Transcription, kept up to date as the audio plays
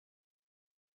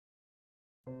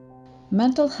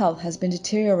Mental health has been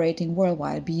deteriorating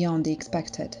worldwide beyond the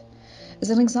expected. As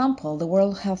an example, the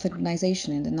World Health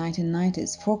Organization in the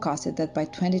 1990s forecasted that by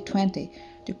 2020,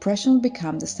 depression would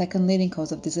become the second leading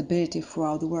cause of disability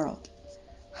throughout the world.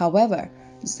 However,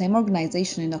 the same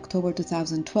organization in October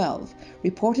 2012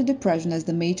 reported depression as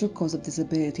the major cause of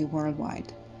disability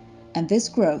worldwide. And this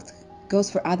growth goes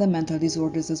for other mental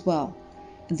disorders as well.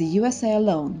 In the USA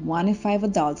alone, 1 in 5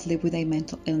 adults live with a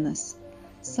mental illness.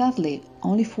 Sadly,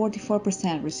 only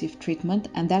 44% receive treatment,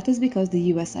 and that is because the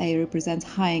USA represents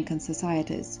high-income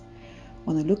societies.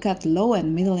 When we look at low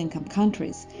and middle-income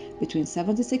countries, between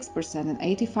 76% and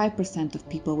 85% of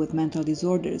people with mental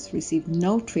disorders receive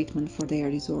no treatment for their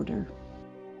disorder.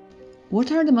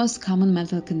 What are the most common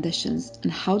mental conditions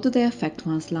and how do they affect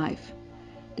one's life?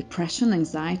 Depression,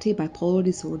 anxiety, bipolar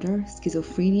disorder,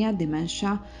 schizophrenia,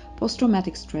 dementia,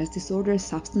 post-traumatic stress disorder,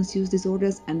 substance use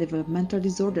disorders, and developmental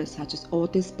disorders such as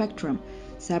autism spectrum,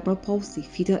 cerebral palsy,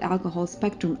 fetal alcohol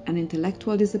spectrum, and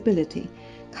intellectual disability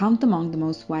count among the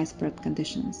most widespread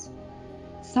conditions.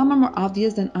 Some are more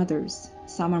obvious than others,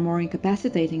 some are more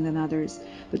incapacitating than others,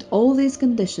 but all these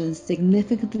conditions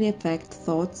significantly affect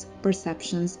thoughts,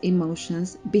 perceptions,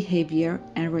 emotions, behavior,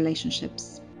 and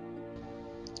relationships.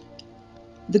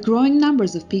 The growing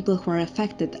numbers of people who are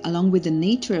affected, along with the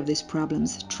nature of these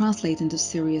problems, translate into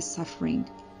serious suffering.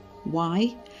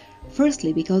 Why?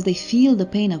 Firstly, because they feel the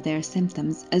pain of their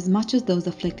symptoms as much as those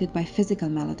afflicted by physical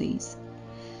maladies.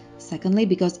 Secondly,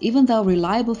 because even though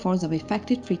reliable forms of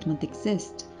effective treatment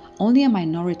exist, only a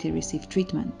minority receive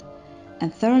treatment.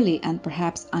 And thirdly, and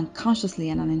perhaps unconsciously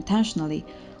and unintentionally,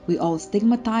 we all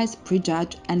stigmatize,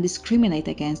 prejudge, and discriminate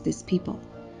against these people.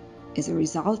 As a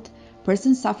result,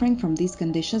 persons suffering from these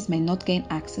conditions may not gain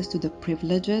access to the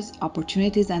privileges,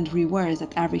 opportunities, and rewards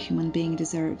that every human being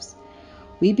deserves.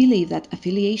 We believe that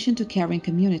affiliation to caring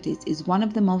communities is one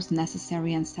of the most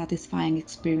necessary and satisfying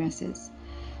experiences.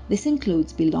 This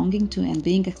includes belonging to and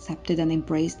being accepted and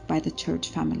embraced by the church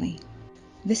family.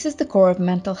 This is the core of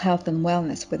mental health and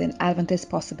wellness within Adventist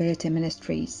Possibility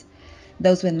Ministries.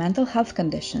 Those with mental health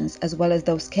conditions, as well as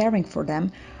those caring for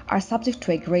them, are subject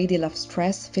to a great deal of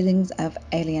stress, feelings of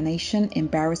alienation,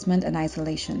 embarrassment, and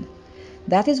isolation.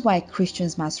 That is why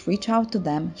Christians must reach out to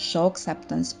them, show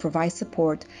acceptance, provide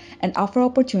support, and offer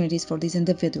opportunities for these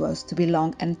individuals to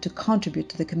belong and to contribute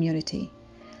to the community.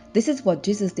 This is what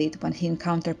Jesus did when he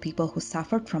encountered people who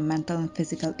suffered from mental and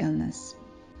physical illness.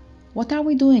 What are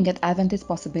we doing at Adventist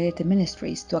Possibility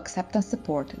Ministries to accept and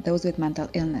support those with mental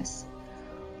illness?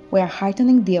 We are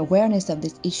heightening the awareness of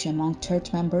this issue among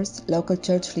church members, local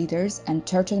church leaders, and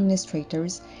church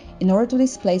administrators in order to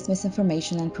displace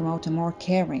misinformation and promote a more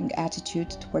caring attitude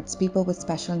towards people with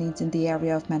special needs in the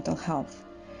area of mental health.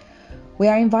 We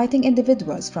are inviting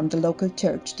individuals from the local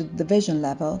church to the division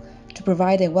level to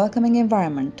provide a welcoming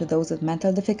environment to those with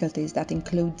mental difficulties that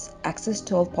includes access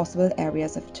to all possible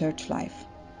areas of church life.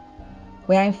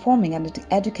 We are informing and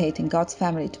educating God's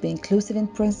family to be inclusive in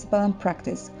principle and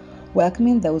practice,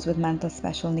 welcoming those with mental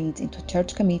special needs into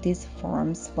church committees,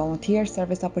 forums, volunteer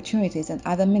service opportunities, and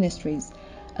other ministries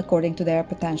according to their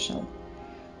potential.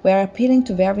 We are appealing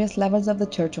to various levels of the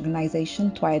church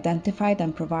organization to identify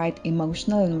and provide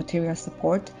emotional and material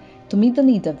support to meet the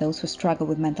needs of those who struggle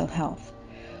with mental health.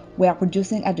 We are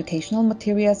producing educational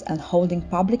materials and holding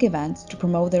public events to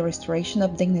promote the restoration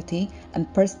of dignity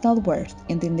and personal worth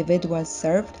in the individuals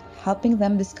served, helping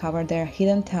them discover their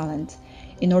hidden talents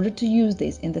in order to use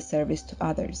this in the service to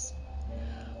others.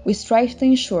 We strive to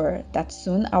ensure that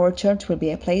soon our church will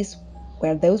be a place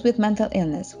where those with mental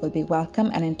illness will be welcome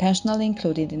and intentionally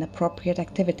included in appropriate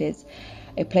activities,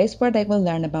 a place where they will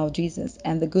learn about Jesus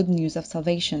and the good news of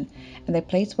salvation, and a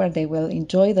place where they will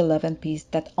enjoy the love and peace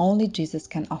that only Jesus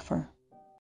can offer.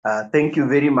 Thank you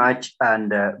very much,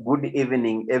 and good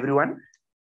evening, everyone.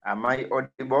 Am I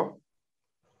audible?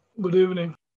 Good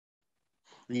evening.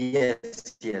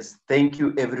 Yes. Thank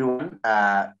you, everyone.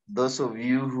 Those of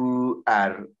you who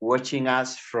are watching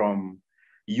us from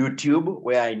YouTube,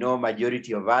 where I know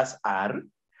majority of us are,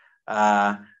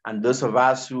 and those of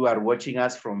us who are watching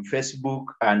us from Facebook,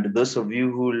 and those of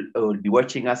you who will be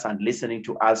watching us and listening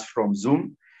to us from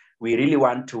Zoom, we really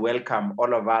want to welcome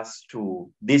all of us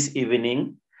to this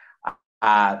evening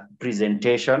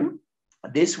presentation.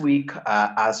 This week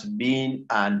has been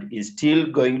and is still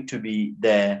going to be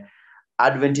the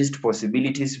Adventist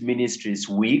Possibilities Ministries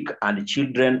Week and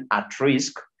Children at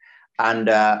Risk. And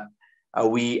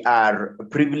we are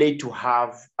privileged to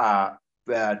have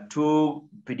two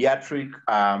pediatric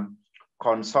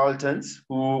consultants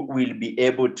who will be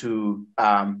able to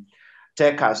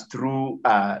take us through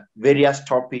various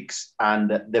topics.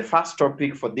 And the first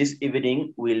topic for this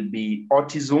evening will be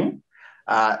autism.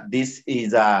 This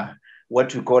is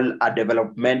what we call a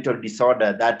developmental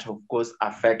disorder that, of course,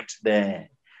 affect the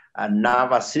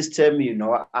nervous system,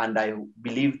 and I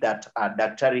believe that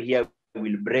Dr. here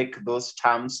will break those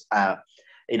terms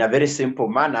in a very simple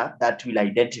manner that will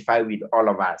identify with all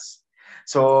of us.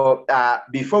 So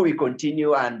before we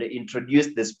continue and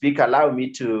introduce the speaker, allow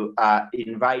me to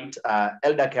invite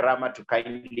Elder Kerama to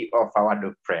kindly offer a word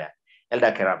of prayer.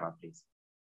 Elder Kerama, please.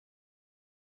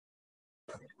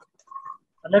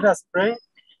 Let us pray.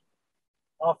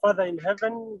 Our Father in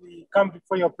heaven, we come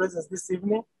before your presence this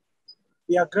evening.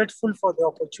 We are grateful for the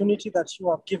opportunity that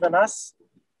you have given us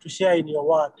to share in your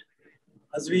word.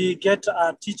 As we get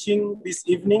our teaching this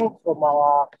evening from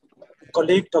our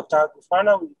colleague, Dr.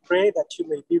 Agufana, we pray that you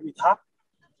may be with her.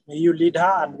 May you lead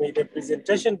her, and may the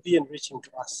presentation be enriching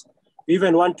to us. We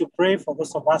even want to pray for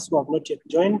those of us who have not yet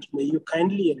joined. May you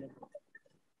kindly enable them.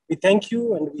 We thank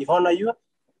you and we honor you.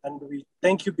 And we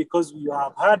thank you because you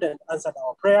have heard and answered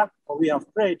our prayer, for we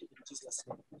have prayed in Jesus'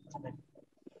 name. Amen.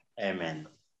 Amen.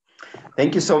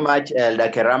 Thank you so much, Elder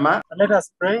Kerama. Let us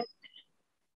pray.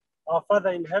 Our Father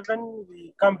in heaven,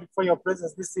 we come before your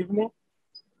presence this evening.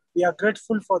 We are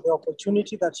grateful for the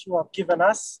opportunity that you have given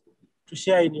us to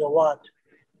share in your word.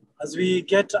 As we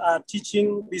get our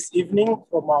teaching this evening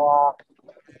from our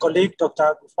colleague, Dr.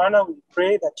 Agufana, we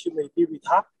pray that you may be with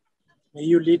her. May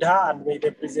you lead her, and may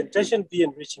the presentation be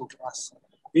enriching to us.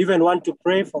 We even want to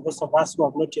pray for those of us who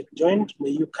have not yet joined.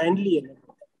 May you kindly enable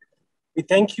them. We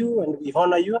thank you and we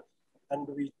honor you. And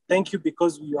we thank you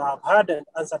because you have heard and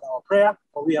answered our prayer,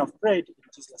 for we have prayed in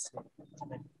Jesus' name.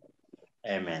 Amen.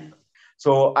 Amen.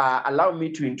 So allow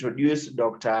me to introduce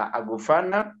Dr.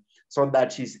 Agufana so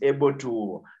that she's able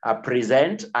to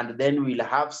present, and then we'll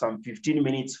have some 15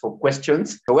 minutes for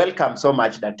questions. So welcome so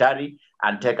much, Daktari,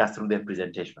 and take us through the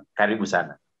presentation. Karibu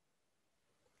sana.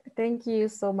 Thank you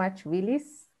so much, Willis.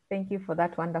 Thank you for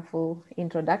that wonderful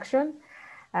introduction.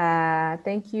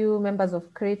 Thank you, members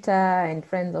of CRETA and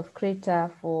friends of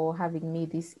CRETA, for having me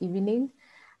this evening.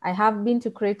 I have been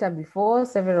to CRETA before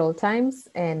several times,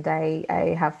 and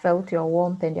I have felt your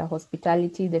warmth and your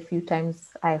hospitality the few times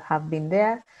I have been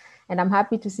there. And I'm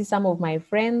happy to see some of my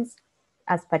friends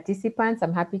as participants.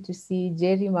 I'm happy to see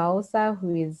Jerry Maosa,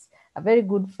 who is a very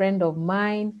good friend of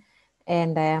mine.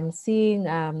 And I am seeing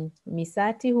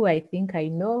Misati, who I think I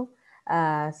know.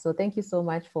 So thank you so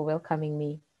much for welcoming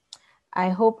me. I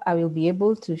hope I will be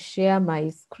able to share my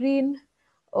screen.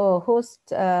 Oh, host,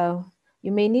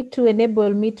 you may need to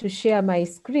enable me to share my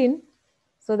screen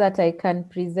so that I can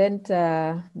present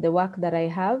the work that I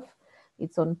have.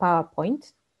 It's on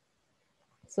PowerPoint.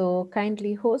 So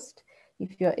kindly host,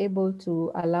 if you're able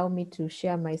to allow me to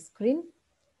share my screen.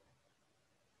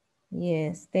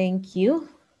 Yes, thank you.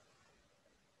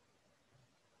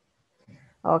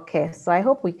 Okay, so I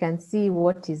hope we can see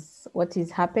what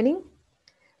is happening.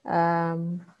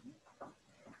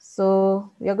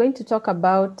 So we are going to talk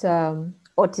about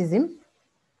autism,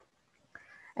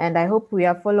 and I hope we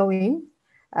are following.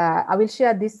 I will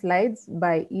share these slides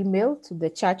by email to the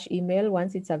church email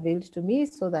once it's available to me,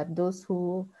 so that those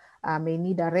who may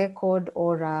need a record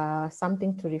or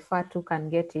something to refer to can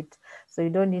get it. So you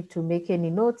don't need to make any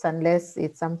notes unless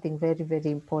it's something very, very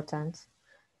important.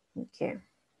 Okay.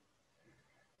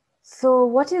 So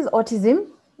what is autism?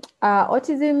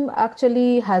 Autism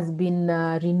actually has been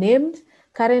renamed.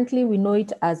 Currently, we know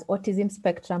it as autism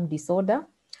spectrum disorder,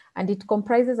 and it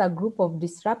comprises a group of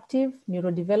disruptive,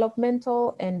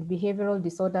 neurodevelopmental, and behavioral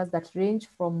disorders that range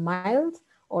from mild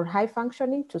or high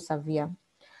functioning to severe.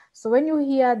 So when you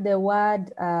hear the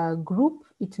word group,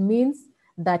 it means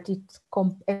that it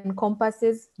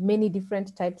encompasses many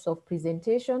different types of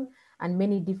presentation and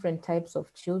many different types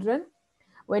of children.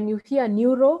 When you hear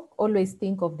neuro, always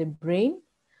think of the brain.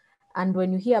 And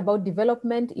when you hear about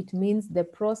development, it means the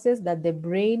process that the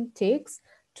brain takes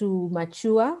to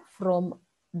mature from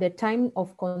the time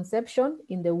of conception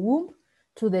in the womb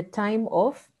to the time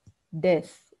of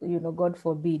death, God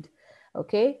forbid.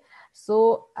 Okay.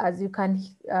 So as you can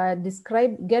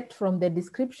get from the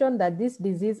description that this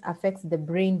disease affects the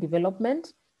brain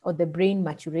development or the brain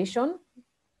maturation.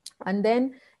 And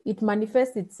then it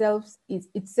manifests itself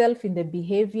in the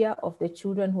behavior of the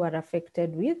children who are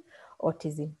affected with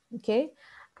autism, okay?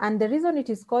 And the reason it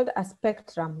is called a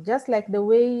spectrum, just like the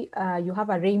way you have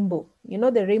a rainbow,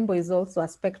 the rainbow is also a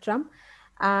spectrum.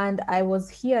 And I was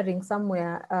hearing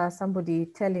somewhere somebody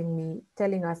telling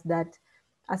us that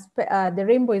the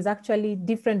rainbow is actually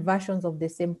different versions of the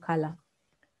same color.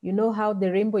 You know how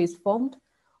the rainbow is formed?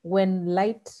 When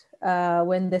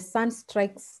the sun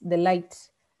strikes the light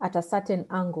at a certain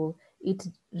angle, it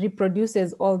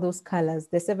reproduces all those colors,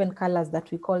 the 7 colors that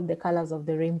we call the colors of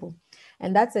the rainbow.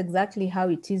 And that's exactly how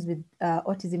it is with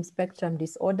autism spectrum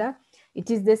disorder. It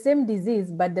is the same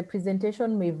disease, but the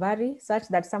presentation may vary such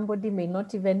that somebody may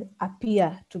not even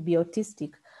appear to be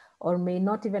autistic, or may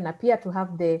not even appear to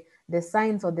have the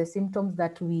signs or the symptoms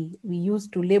that we use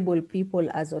to label people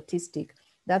as autistic.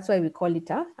 That's why we call it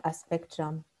a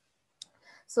spectrum.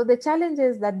 So the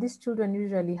challenges that these children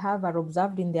usually have are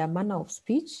observed in their manner of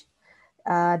speech.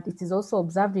 It is also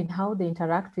observed in how they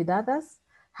interact with others,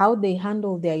 how they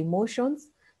handle their emotions.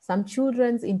 Some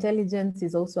children's intelligence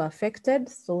is also affected,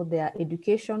 so their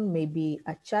education may be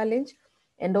a challenge,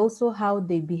 and also how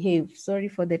they behave. Sorry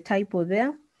for the typo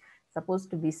there, supposed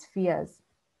to be spheres.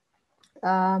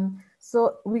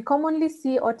 So we commonly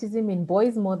see autism in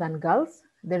boys more than girls.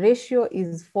 The ratio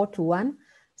is 4:1.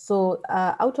 So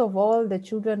out of all the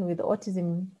children with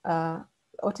autism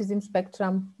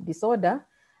spectrum disorder,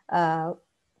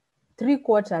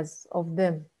 3/4 of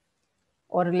them,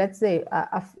 or let's say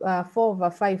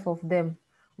 4/5 of them,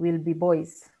 will be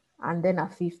boys, and then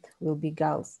 1/5 will be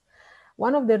girls.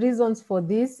 One of the reasons for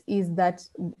this is that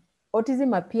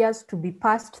autism appears to be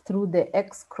passed through the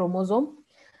X chromosome.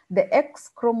 The X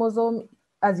chromosome,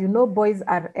 as you know, boys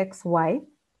are XY.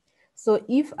 So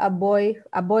if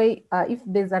if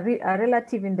there's a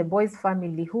relative in the boy's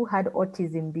family who had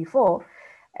autism before,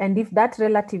 and if that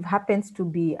relative happens to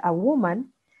be a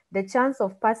woman, the chance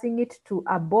of passing it to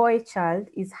a boy child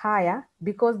is higher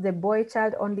because the boy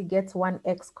child only gets 1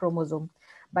 X chromosome,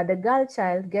 but the girl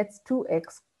child gets 2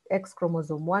 X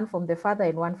chromosome, 1 from the father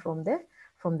and 1 from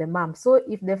the mom. So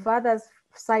if the father's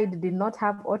side did not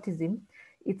have autism,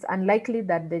 it's unlikely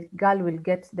that the girl will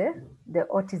get the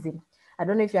autism. I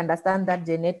don't know if you understand that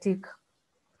genetic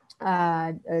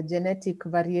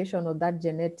variation, or that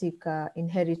genetic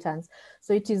inheritance.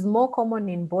 So it is more common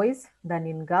in boys than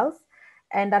in girls.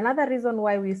 And another reason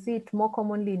why we see it more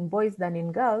commonly in boys than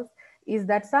in girls is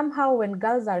that somehow when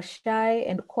girls are shy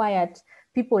and quiet,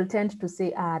 people tend to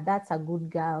say, that's a good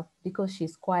girl because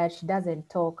she's quiet, she doesn't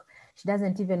talk, she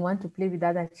doesn't even want to play with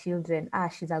other children.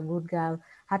 She's a good girl,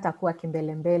 hata kuwa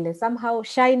kimbelembele. Somehow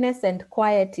shyness and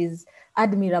quiet is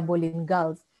admirable in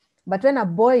girls. But when a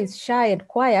boy is shy and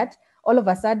quiet, all of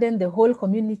a sudden the whole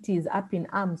community is up in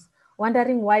arms,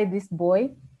 wondering why this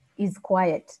boy is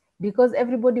quiet. Because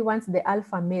everybody wants the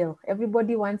alpha male.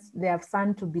 Everybody wants their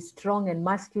son to be strong and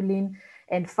masculine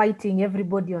and fighting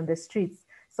everybody on the streets.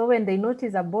 So when they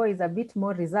notice a boy is a bit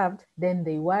more reserved, then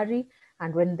they worry.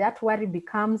 And when that worry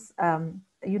becomes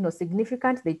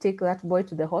significant, they take that boy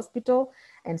to the hospital.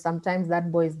 And sometimes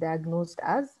that boy is diagnosed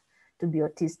as to be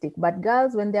autistic. But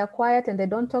girls, when they're quiet and they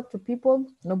don't talk to people,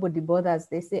 nobody bothers.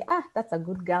 They say, that's a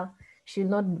good girl. She'll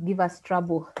not give us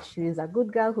trouble. She is a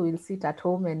good girl who will sit at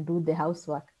home and do the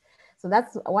housework. So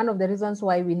that's one of the reasons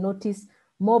why we notice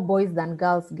more boys than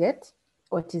girls get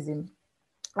autism.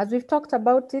 As we've talked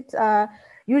about it,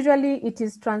 usually it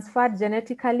is transferred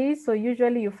genetically. So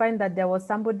usually you find that there was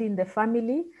somebody in the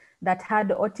family that had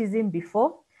autism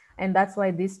before, and that's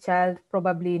why this child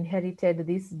probably inherited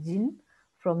this gene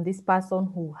from this person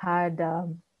who had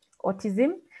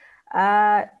autism.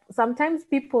 Sometimes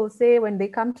people say when they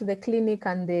come to the clinic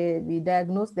and we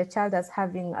diagnose the child as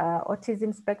having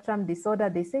autism spectrum disorder,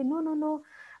 they say, no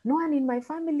one in my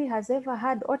family has ever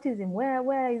had autism.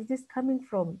 Where is this coming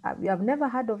from? We have never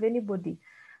heard of anybody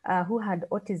who had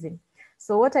autism.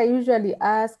 So what I usually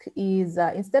ask is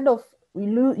instead of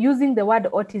using the word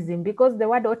autism, because the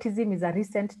word autism is a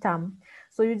recent term,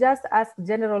 so you just ask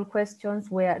general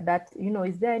questions where that,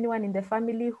 is there anyone in the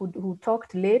family who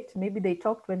talked late? Maybe they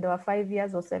talked when they were 5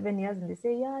 years or 7 years, and they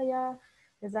say, yeah,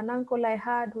 there's an uncle I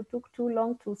had who took too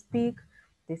long to speak.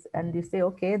 And you say,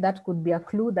 okay, that could be a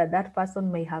clue that that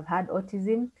person may have had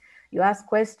autism. You ask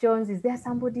questions, is there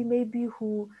somebody maybe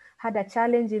who had a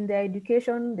challenge in their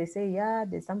education? They say, yeah,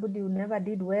 there's somebody who never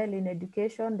did well in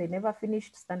education. They never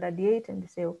finished standard 8. And you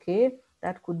say, okay,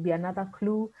 that could be another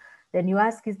clue. Then you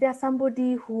ask, is there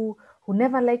somebody who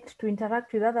never liked to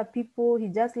interact with other people? He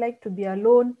just liked to be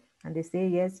alone. And they say,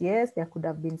 yes, there could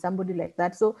have been somebody like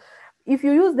that. So if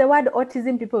you use the word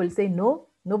autism, people will say, no,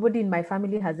 nobody in my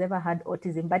family has ever had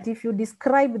autism. But if you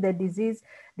describe the disease,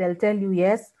 they'll tell you,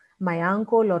 yes, my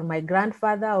uncle or my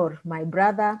grandfather or my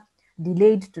brother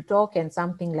delayed to talk and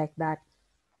something like that.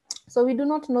 So we do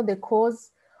not know the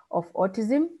cause of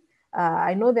autism.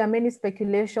 I know there are many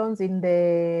speculations in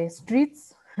the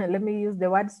streets. Let me use the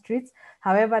word streets.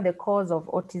 However, the cause of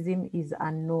autism is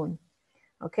unknown.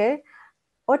 Okay.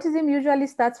 Autism usually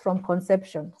starts from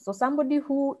conception. So somebody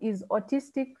who is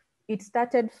autistic, it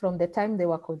started from the time they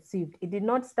were conceived. It did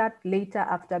not start later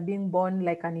after being born,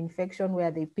 like an infection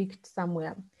where they picked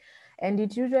somewhere. and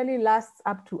it usually lasts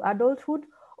up to adulthood,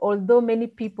 although many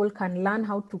people can learn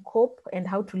how to cope and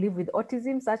how to live with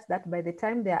autism such that by the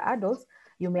time they are adults,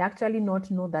 you may actually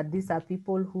not know that these are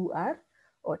people who are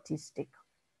autistic.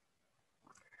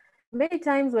 Many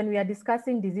times when we are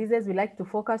discussing diseases, we like to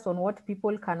focus on what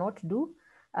people cannot do.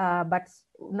 But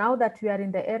now that we are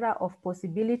in the era of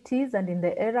possibilities and in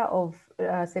the era of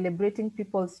celebrating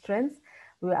people's strengths,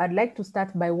 I'd like to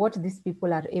start by what these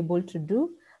people are able to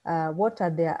do, what are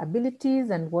their abilities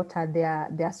and what are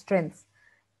their strengths.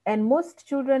 And most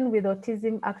children with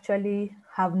autism actually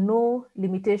have no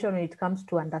limitation when it comes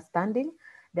to understanding.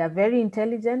 They are very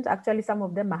intelligent. Actually, some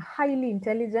of them are highly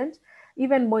intelligent,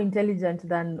 even more intelligent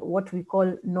than what we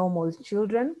call normal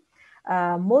children.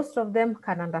 Most of them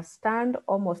can understand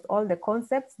almost all the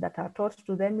concepts that are taught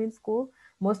to them in school.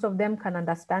 Most of them can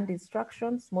understand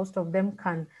instructions. Most of them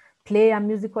can play a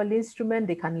musical instrument.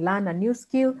 They can learn a new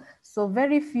skill. So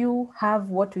very few have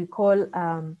what we call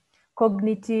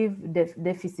cognitive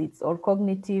deficits or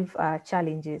cognitive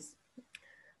challenges.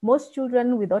 Most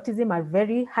children with autism are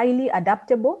very highly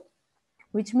adaptable,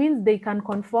 which means they can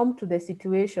conform to the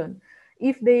situation.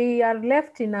 If they are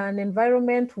left in an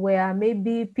environment where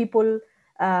maybe people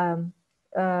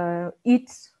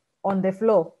eat on the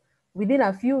floor, within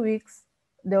a few weeks,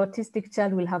 the autistic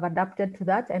child will have adapted to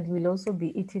that and will also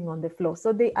be eating on the floor.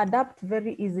 So they adapt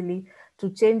very easily to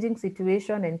changing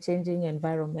situation and changing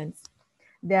environments.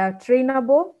 They are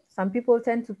trainable. Some people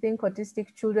tend to think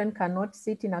autistic children cannot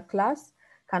sit in a class,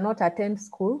 cannot attend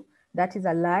school. That is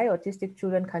a lie. Autistic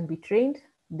children can be trained.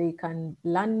 They can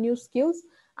learn new skills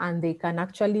and they can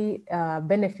actually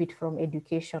benefit from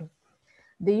education.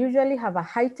 They usually have a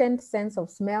heightened sense of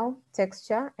smell,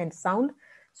 texture, and sound.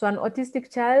 So an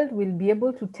autistic child will be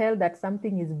able to tell that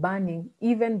something is burning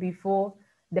even before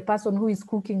the person who is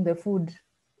cooking the food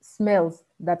smells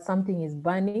that something is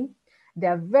burning. They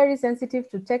are very sensitive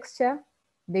to texture.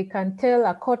 They can tell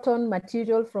a cotton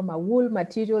material from a wool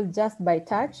material just by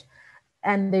touch,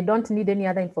 and they don't need any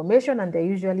other information, and they're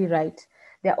usually right.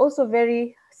 They're also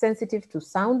very sensitive to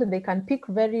sound. They can pick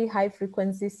very high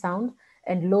frequency sound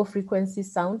and low frequency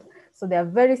sound. So they are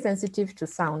very sensitive to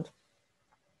sound.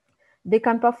 They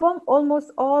can perform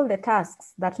almost all the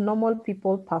tasks that normal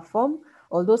people perform,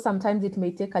 although sometimes it may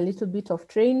take a little bit of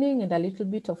training and a little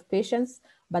bit of patience,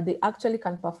 but they actually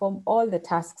can perform all the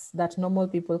tasks that normal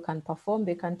people can perform.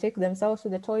 They can take themselves to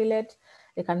the toilet,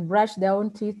 they can brush their own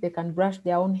teeth, they can brush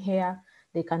their own hair,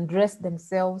 they can dress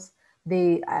themselves,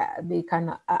 they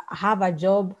can have a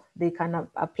job, they can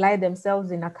apply themselves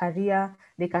in a career,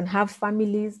 they can have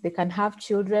families, they can have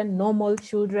children, normal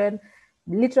children.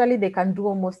 Literally, they can do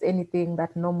almost anything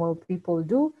that normal people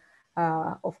do.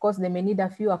 Of course, they may need a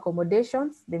few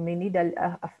accommodations, they may need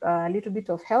a little bit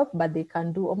of help, but they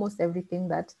can do almost everything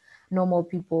that normal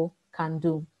people can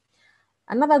do.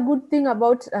 Another good thing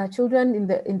about children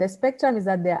in the spectrum is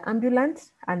that they're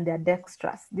ambulant and they're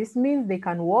dexterous. This means they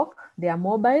can walk, they are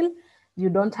mobile. You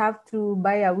don't have to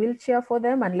buy a wheelchair for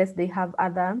them unless they have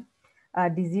other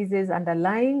diseases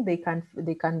underlying. They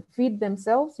can feed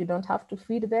themselves. You don't have to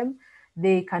feed them.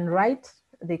 They can write,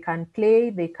 they can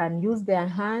play, they can use their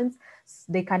hands,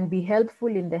 they can be helpful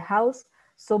in the house.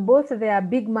 So both their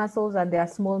big muscles and their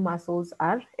small muscles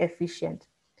are efficient.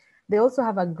 They also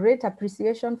have a great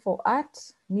appreciation for art,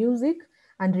 music,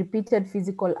 and repeated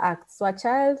physical acts. So a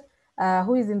child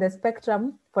who is in the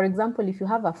spectrum, for example, if you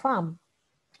have a farm,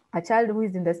 a child who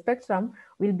is in the spectrum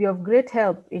will be of great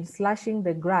help in slashing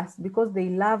the grass because they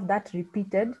love that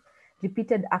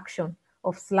repeated action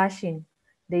of slashing.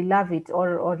 They love it,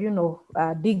 or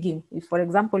digging. If, for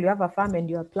example, you have a farm and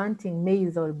you are planting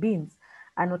maize or beans,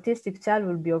 an autistic child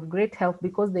will be of great help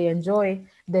because they enjoy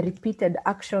the repeated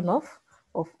action of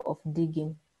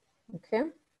digging. Okay.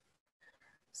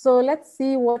 So let's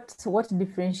see what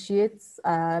differentiates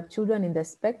children in the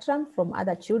spectrum from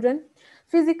other children.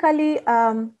 Physically,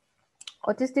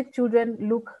 autistic children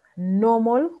look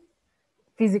normal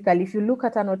physically. If you look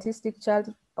at an autistic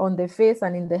child on the face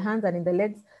and in the hands and in the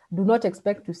legs, do not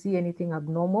expect to see anything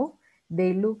abnormal.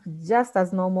 They look just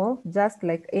as normal, just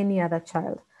like any other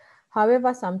child.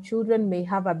 However, some children may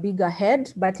have a bigger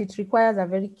head, but it requires a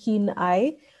very keen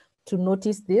eye to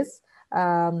notice this.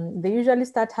 They usually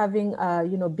start having,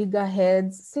 bigger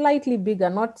heads, slightly bigger,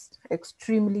 not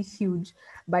extremely huge.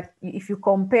 But if you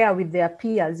compare with their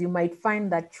peers, you might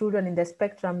find that children in the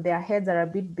spectrum, their heads are a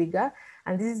bit bigger.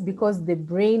 And this is because the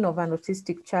brain of an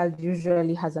autistic child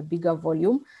usually has a bigger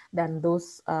volume than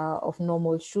those of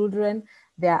normal children.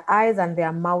 Their eyes and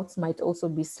their mouths might also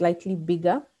be slightly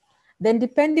bigger. Then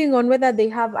depending on whether they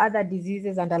have other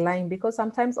diseases underlying, because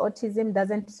sometimes autism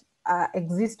doesn't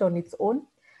exist on its own.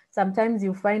 sometimes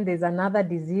you find there's another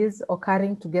disease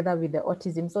occurring together with the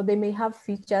autism. So they may have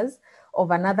features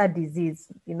of another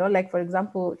disease, you know, like for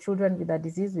example, children with a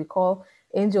disease we call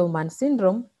Angelman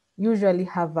syndrome usually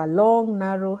have a long,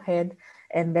 narrow head,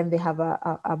 and then they have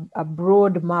a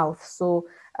broad mouth. So,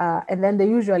 and then they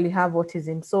usually have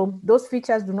autism. So those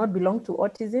features do not belong to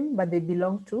autism, but they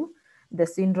belong to the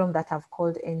syndrome that I've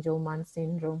called Angelman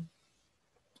syndrome.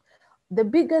 The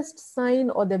biggest sign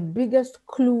or the biggest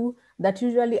clue that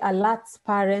usually alerts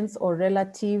parents or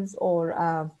relatives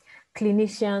or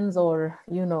clinicians or,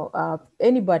 you know,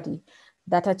 anybody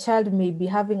that a child may be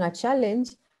having a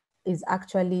challenge is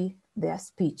actually their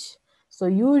speech. So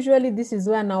usually this is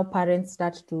where now parents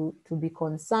start to be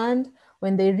concerned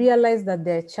when they realize that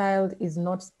their child is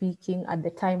not speaking at the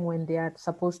time when they are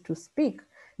supposed to speak.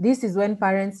 This is when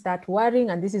parents start worrying,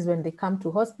 and this is when they come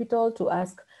to hospital to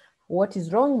ask, what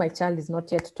is wrong? My child is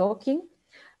not yet talking.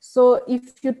 So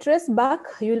if you trace back,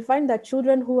 you will find that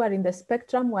children who are in the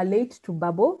spectrum were late to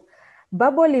babble.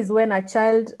 Babble is when a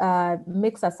child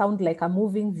makes a sound like a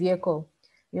moving vehicle.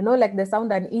 You know, like the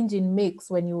sound an engine makes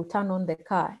when you turn on the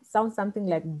car. It sounds something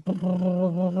like,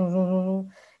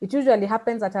 it usually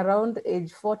happens at around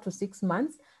age 4 to 6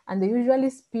 months, and they usually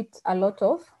spit a lot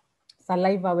of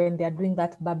saliva when they are doing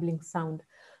that babbling sound.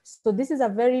 So this is a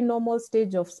very normal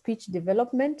stage of speech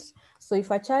development. So if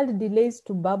a child delays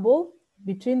to babble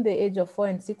between the age of 4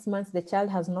 and 6 months, the child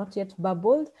has not yet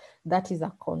babbled, that is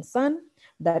a concern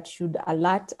that should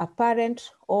alert a parent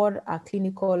or a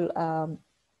clinical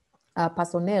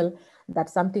personnel that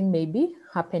something may be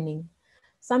happening.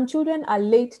 Some children are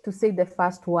late to say the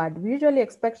first word. We usually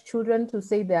expect children to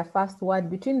say their first word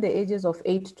between the ages of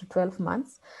 8 to 12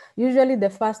 months. Usually the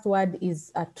first word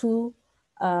is a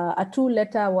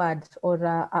two-letter word or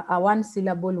a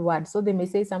one-syllable word. So they may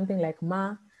say something like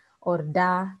ma or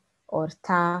da or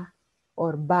ta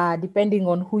or ba, depending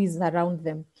on who is around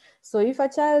them. So if a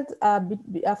child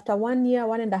after 1 year,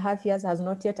 1.5 years has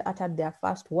not yet uttered their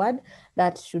first word,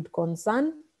 that should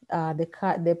concern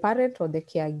the parent or the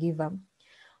caregiver.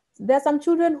 There are some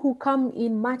children who come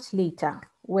in much later,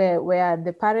 where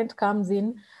the parent comes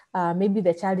in, maybe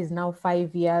the child is now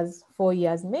 5 years, 4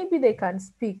 years, maybe they can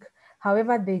speak.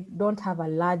 However, they don't have a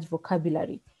large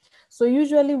vocabulary. So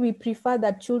usually we prefer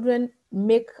that children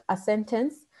make a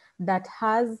sentence that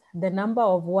has the number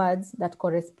of words that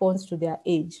corresponds to their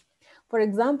age. For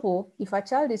example, if a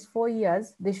child is 4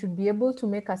 years, they should be able to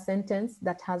make a sentence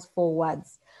that has 4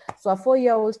 words. So a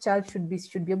 4-year-old child should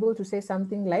be able to say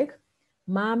something like,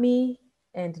 mommy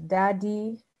and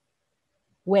daddy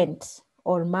went,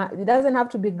 or it doesn't have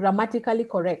to be grammatically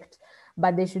correct,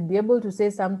 but they should be able to say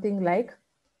something like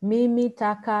mimi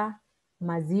taka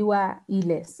maziwa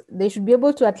ile. They should be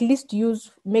able to at least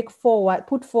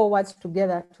put 4 words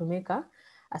together to make a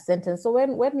sentence. So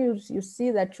when you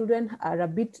see that children are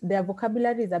their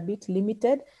vocabulary is a bit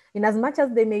limited, in as much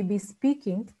as they may be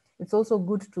speaking, it's also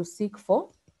good to seek for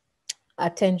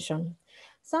attention.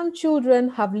 Some children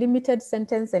have limited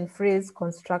sentence and phrase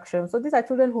construction. So these are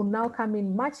children who now come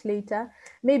in much later.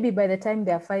 Maybe by the time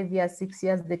they are 5 years, 6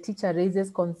 years, the teacher raises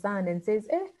concern and says,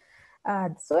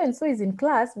 so-and-so is in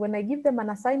class. When I give them an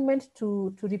assignment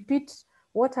to repeat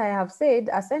what I have said,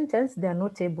 a sentence, they are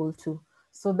not able to.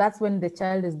 So that's when the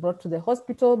child is brought to the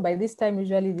hospital. By this time,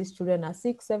 usually these children are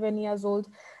 6, 7 years old.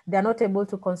 They're not able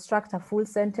to construct a full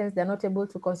sentence. They're not able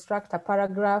to construct a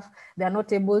paragraph. They're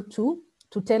not able to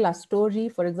tell a story.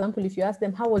 For example, if you ask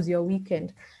them, how was your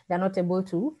weekend? They're not able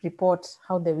to report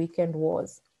how the weekend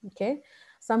was, okay?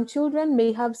 Some children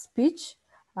may have speech,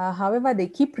 however, they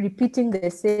keep repeating the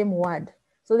same word.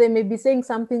 So they may be saying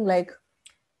something like,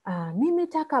 mimi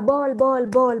taka ball, ball,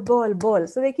 ball, ball, ball.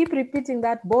 So they keep repeating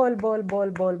that ball, ball,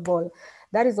 ball, ball, ball.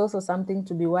 That is also something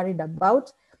to be worried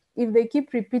about. If they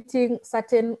keep repeating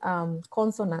certain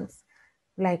consonants,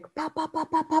 like pa, pa, pa,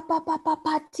 pa, pa, pa, pa, pa,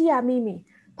 pa, tia, mimi.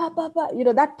 Pa, pa, pa, you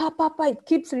know, that pa, pa, pa, it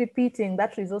keeps repeating.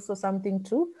 That is also something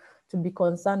to be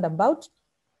concerned about.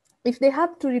 If they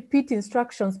have to repeat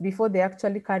instructions before they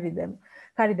actually carry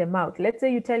them out. Let's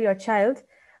say you tell your child,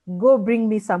 go bring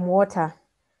me some water.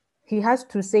 He has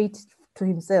to say it to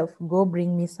himself, go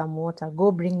bring me some water, go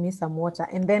bring me some water,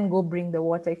 and then go bring the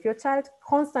water. If your child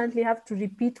constantly have to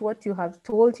repeat what you have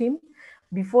told him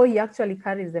before he actually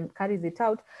carries it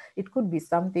out, it could be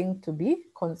something to be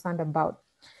concerned about.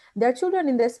 There are children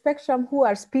in the spectrum who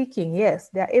are speaking. Yes,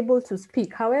 they are able to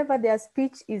speak. However, their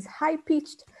speech is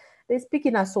high-pitched. They speak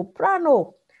in a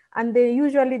soprano, and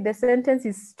the sentence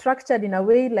is structured in a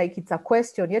way like it's a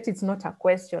question, yet it's not a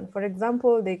question. For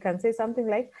example, they can say something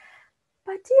like,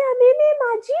 patia mimi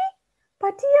maji,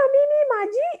 patia mimi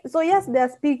maji. So yes, they're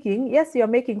speaking. Yes, you're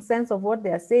making sense of what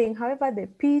they're saying. However, the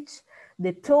pitch,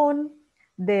 the tone,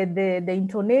 the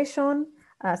intonation,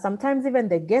 sometimes even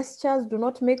the gestures do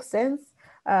not make sense.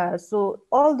 So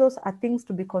all those are things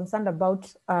to be concerned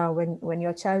about when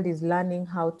your child is learning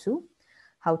how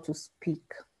to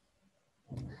speak.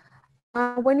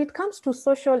 When it comes to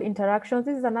social interactions,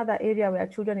 this is another area where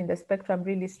children in the spectrum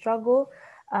really struggle.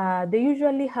 They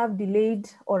usually have delayed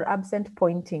or absent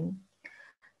pointing.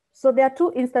 So there are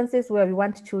two instances where we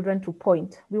want children to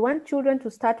point. We want children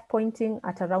to start pointing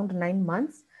at around 9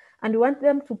 months, and we want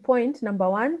them to point, number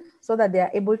one, so that they are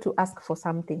able to ask for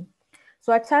something.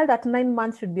 So a child at 9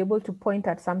 months should be able to point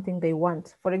at something they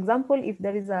want. For example, if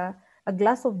there is a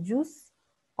glass of juice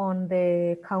on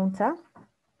the counter,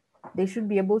 they should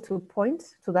be able to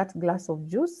point to that glass of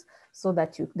juice so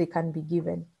that they can be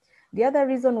given. The other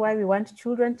reason why we want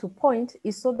children to point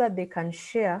is so that they can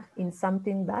share in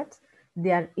something that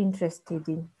they are interested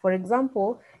in. For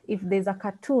example, if there's a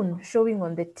cartoon showing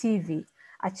on the TV,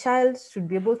 a child should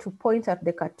be able to point at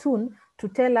the cartoon to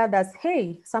tell others,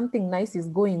 hey, something nice is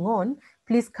going on,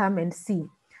 please come and see.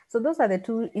 So those are the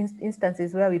two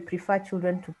instances where we prefer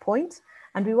children to point,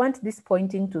 and we want this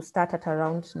pointing to start at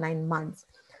around 9 months.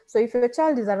 So if your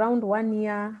child is around 1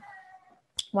 year,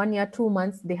 2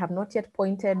 months, they have not yet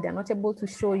pointed, they're not able to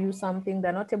show you something,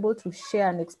 they're not able to share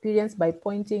an experience by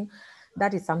pointing,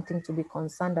 that is something to be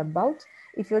concerned about.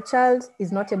 If your child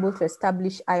is not able to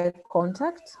establish eye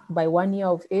contact by 1 year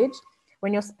of age,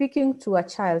 when you're speaking to a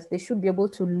child, they should be able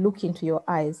to look into your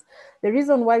eyes. The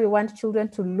reason why we want children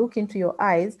to look into your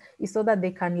eyes is so that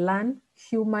they can learn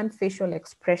human facial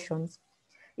expressions.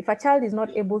 If a child is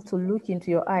not able to look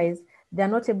into your eyes, they're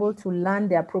not able to learn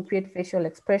the appropriate facial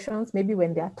expressions. Maybe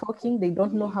when they are talking, they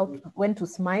don't know when to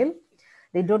smile.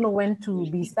 They don't know when to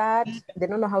be sad. They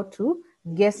don't know how to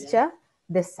gesture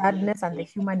the sadness and the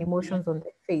human emotions on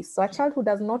their face. So a child who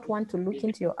does not want to look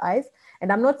into your eyes, and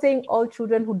I'm not saying all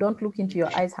children who don't look into your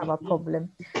eyes have a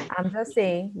problem. I'm just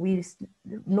saying we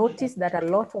notice that a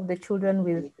lot of the children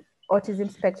with autism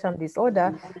spectrum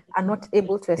disorder are not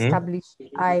able to establish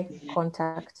eye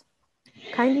contact.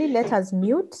 Kindly let us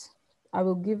mute. I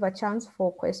will give a chance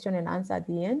for question and answer at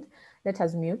the end. Let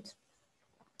us mute.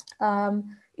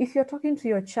 If you're talking to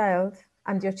your child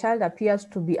and your child appears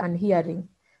to be unhearing,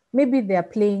 maybe they're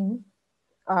playing,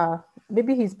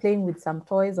 maybe he's playing with some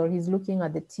toys or he's looking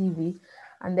at the TV,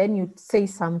 and then you say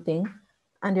something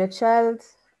and your child,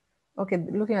 okay,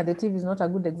 looking at the TV is not a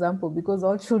good example because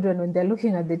all children, when they're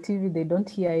looking at the TV, they don't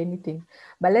hear anything.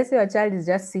 But let's say your child is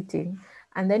just sitting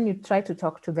and then you try to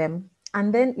talk to them.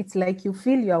 And then it's like you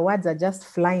feel your words are just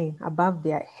flying above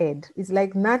their head. It's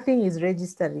like nothing is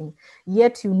registering,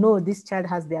 yet you know this child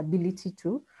has the ability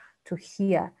to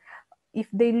hear. If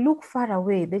they look far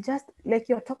away, they just, like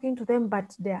you're talking to them,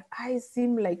 but their eyes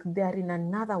seem like they're in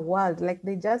another world. Like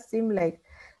they just seem like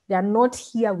they're not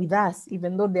here with us,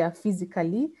 even though they are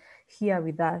physically here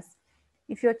with us.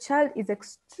 If your child is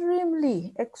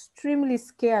extremely, extremely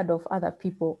scared of other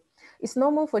people, it's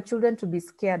normal for children to be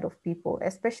scared of people,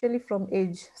 especially from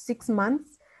age 6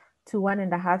 months to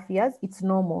 1.5 years. It's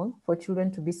normal for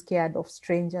children to be scared of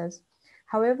strangers.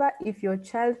 However, if your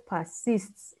child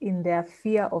persists in their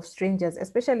fear of strangers,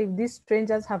 especially if these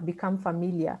strangers have become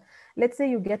familiar, let's say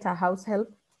you get a house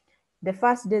help, the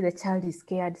first day the child is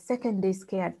scared, second day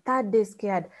scared, third day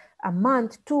scared, a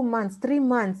month, 2 months, 3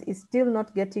 months is still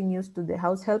not getting used to the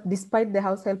house help, despite the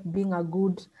house help being a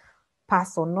good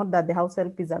person, not that the house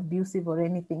help is abusive or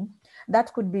anything.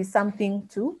 That could be something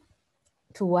to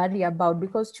worry about,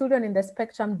 because children in the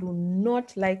spectrum do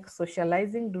not like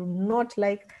socializing, do not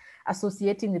like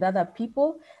associating with other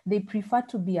people. They prefer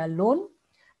to be alone.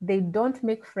 They don't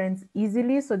make friends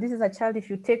easily. So this is a child, if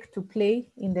you take to play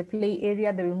in the play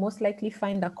area, they will most likely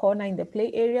find a corner in the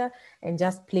play area and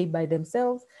just play by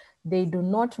themselves. They do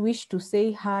not wish to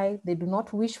say hi. They do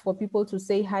not wish for people to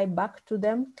say hi back to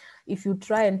them. If you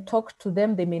try and talk to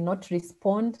them, they may not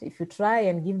respond. If you try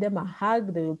and give them a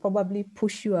hug, they will probably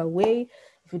push you away.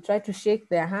 If you try to shake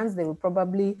their hands, they will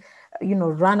probably,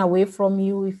 run away from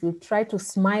you. If you try to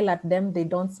smile at them, they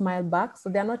don't smile back. So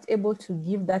they're not able to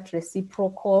give that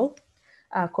reciprocal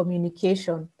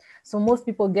communication. So most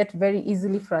people get very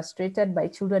easily frustrated by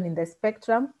children in the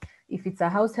spectrum. If it's a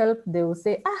house help, they will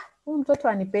say, mtoto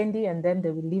anipendi, and then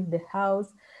they will leave the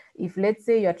house. If, let's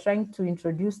say, you're trying to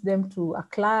introduce them to a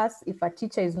class, if a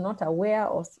teacher is not aware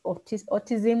of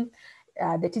autism,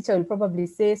 the teacher will probably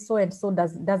say, so-and-so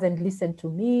doesn't listen to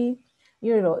me.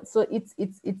 So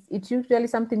it's usually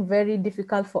something very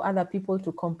difficult for other people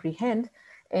to comprehend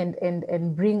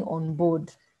and bring on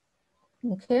board.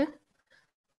 Okay.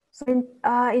 So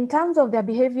in terms of their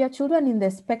behavior, children in the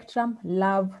spectrum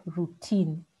love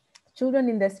routine. Children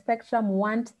in the spectrum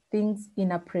want things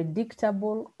in a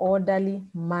predictable, orderly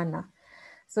manner.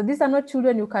 So these are not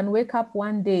children you can wake up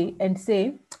one day and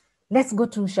say, let's go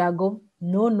to Ushago.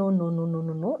 No, no, no, no, no,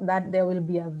 no, no. That there will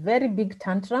be a very big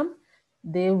tantrum.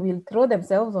 They will throw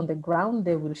themselves on the ground.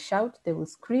 They will shout. They will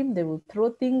scream. They will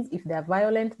throw things. If they are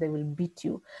violent, they will beat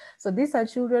you. So these are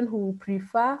children who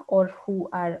prefer or who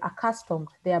are accustomed.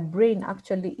 Their brain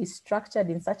actually is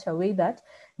structured in such a way that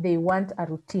they want a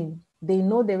routine. They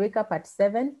know they wake up at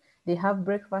 7. They have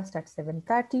breakfast at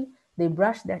 7:30. They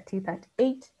brush their teeth at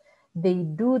 8. They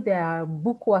do their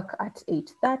book work at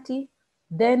 8:30.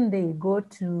 Then they go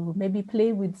to maybe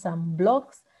play with some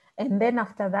blocks. And then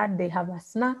after that, they have a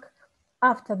snack.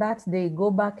 After that, they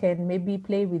go back and maybe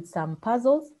play with some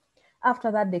puzzles. After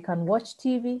that, they can watch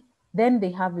TV. Then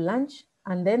they have lunch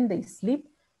and then they sleep.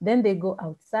 Then they go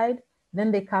outside.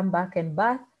 Then they come back and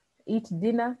bath, eat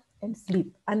dinner and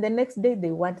sleep. And the next day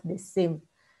they want the same.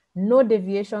 No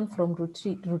deviation from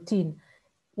routine.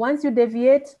 Once you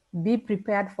deviate, be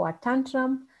prepared for a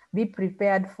tantrum, be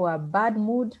prepared for a bad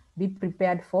mood, be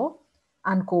prepared for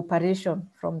uncooperation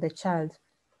from the child.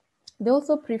 They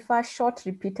also prefer short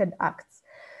repeated acts.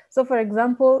 So for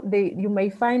example, you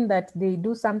may find that they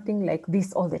do something like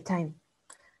this all the time.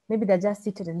 Maybe they're just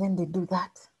seated and then they do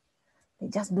that. They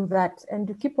just do that. And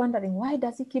you keep wondering, why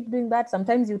does he keep doing that?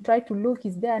 Sometimes you try to look,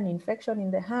 is there an infection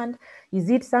in the hand? Is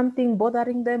it something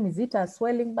bothering them? Is it a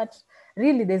swelling? But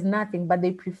really there's nothing, but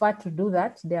they prefer to do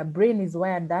that. Their brain is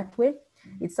wired that way.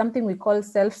 It's something we call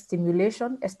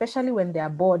self-stimulation, especially when they are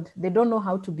bored. They don't know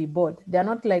how to be bored. They're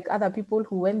not like other people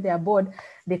who, when they are bored,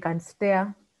 they can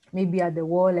stare maybe at the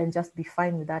wall and just be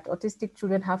fine with that. Autistic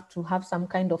children have to have some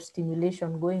kind of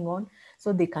stimulation going on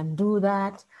so they can do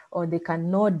that, or they can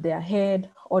nod their head,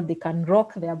 or they can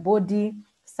rock their body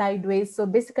sideways. So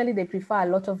basically they prefer a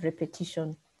lot of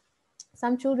repetition.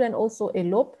 Some children also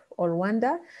elope or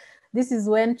wander. This is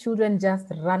when children just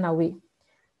run away.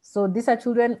 So these are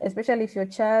children, especially if your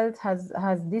child has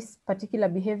this particular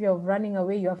behavior of running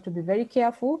away, you have to be very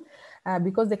careful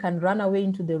because they can run away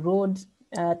into the road.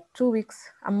 2 weeks,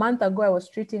 a month ago, I was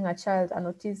treating a child, an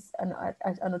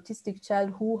autistic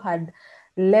child who had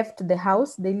left the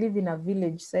house. They live in a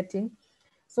village setting.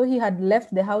 So he had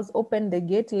left the house, opened the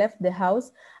gate, left the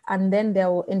house, and then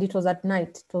and it was at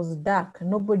night. It was dark.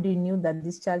 Nobody knew that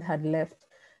this child had left.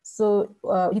 So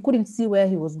he couldn't see where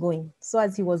he was going. So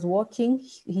as he was walking,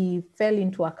 he fell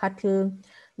into a cattle,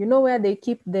 you know, where they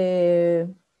keep the,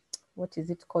 what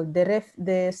is it called?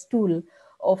 The stool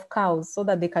of cows so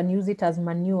that they can use it as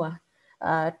manure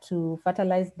to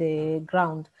fertilize the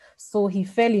ground. So he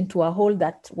fell into a hole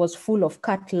that was full of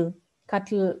cattle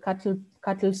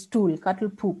stool, cattle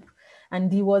poop.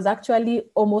 And he was actually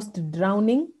almost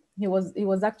drowning. He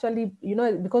was actually, you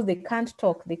know, because they can't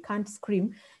talk, they can't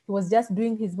scream. He was just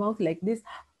doing his mouth like this.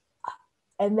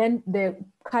 And then the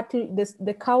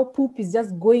cow poop is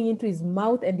just going into his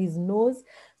mouth and his nose.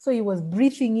 So he was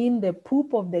breathing in the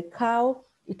poop of the cow.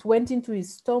 It went into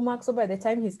his stomach. So by the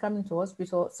time he's coming to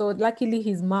hospital, so luckily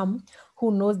his mom,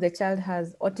 who knows the child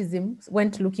has autism,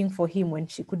 went looking for him when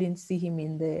she couldn't see him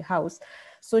in the house.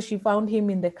 So she found him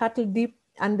in the cattle dip,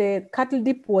 and the cattle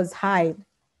dip was high.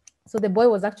 So the boy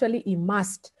was actually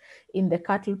immersed in the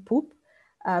cattle poop.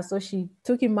 So she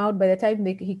took him out. By the time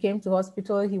he came to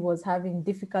hospital, he was having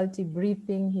difficulty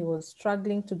breathing. He was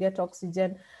struggling to get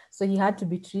oxygen. So he had to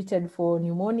be treated for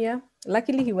pneumonia.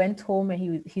 Luckily, he went home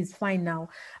and he's fine now.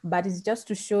 But it's just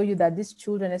to show you that these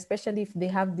children, especially if they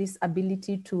have this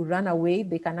ability to run away,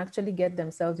 they can actually get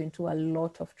themselves into a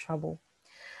lot of trouble.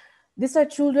 These are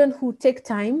children who take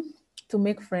time to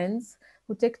make friends,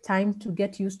 who take time to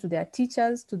get used to their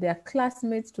teachers, to their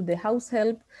classmates, to the house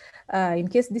help. In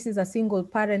case this is a single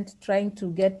parent trying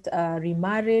to get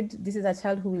remarried, this is a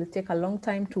child who will take a long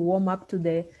time to warm up to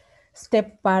the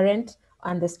step parent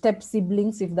and the step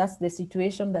siblings, if that's the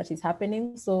situation that is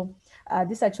happening. So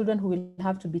these are children who will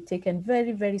have to be taken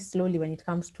very, very slowly when it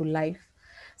comes to life.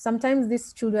 Sometimes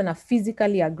these children are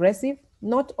physically aggressive.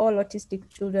 Not all autistic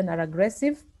children are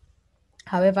aggressive.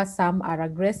 However, some are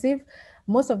aggressive.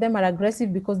 Most of them are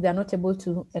aggressive because they are not able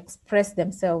to express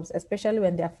themselves, especially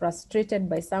when they are frustrated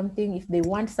by something. If they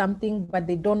want something, but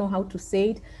they don't know how to say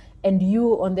it, and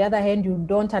you, on the other hand, you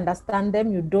don't understand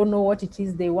them, you don't know what it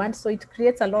is they want. So it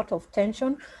creates a lot of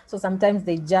tension. So sometimes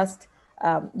they just,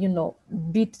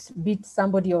 beat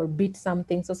somebody or beat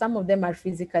something. So some of them are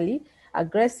physically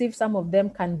aggressive. Some of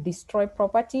them can destroy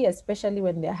property, especially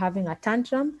when they're having a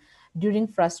tantrum, during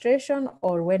frustration,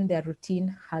 or when their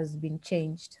routine has been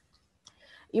changed.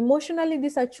 Emotionally,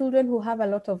 these are children who have a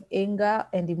lot of anger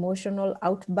and emotional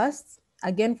outbursts.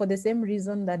 Again, for the same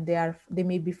reason that they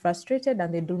may be frustrated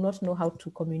and they do not know how to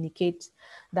communicate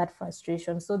that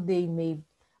frustration. So they may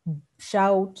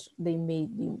shout, they may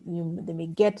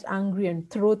get angry and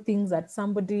throw things at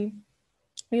somebody,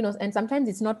 and sometimes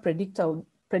it's not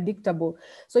predictable.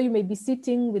 So you may be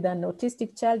sitting with an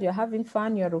autistic child, you're having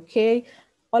fun, you're okay.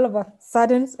 All of a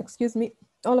sudden,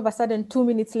 2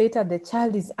 minutes later, the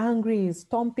child is angry, is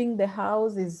stomping the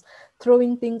house, is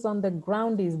throwing things on the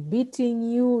ground, is beating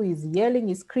you, is yelling,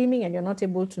 is screaming, and you're not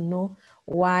able to know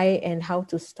why and how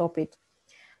to stop it.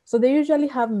 So they usually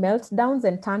have meltdowns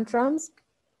and tantrums.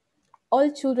 All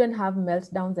children have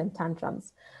meltdowns and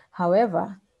tantrums.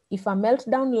 However, if a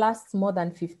meltdown lasts more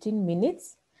than 15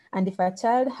 minutes, and if a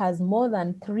child has more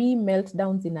than 3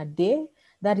 meltdowns in a day,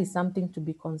 that is something to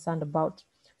be concerned about.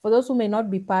 For those who may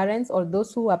not be parents or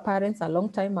those who were parents a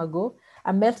long time ago,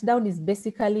 a meltdown is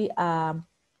basically a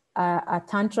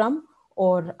tantrum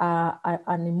or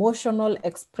an emotional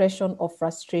expression of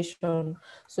frustration.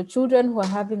 So children who are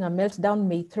having a meltdown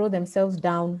may throw themselves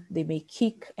down, they may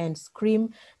kick and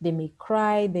scream, they may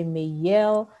cry, they may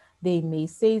yell, they may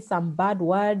say some bad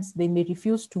words, they may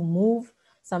refuse to move.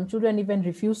 Some children even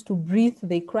refuse to breathe.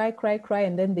 They cry,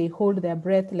 and then they hold their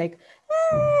breath like,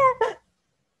 ah!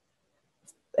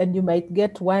 And you might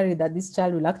get worried that this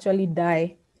child will actually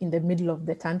die in the middle of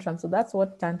the tantrum. So that's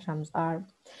what tantrums are.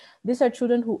 These are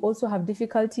children who also have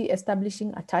difficulty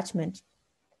establishing attachment.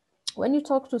 When you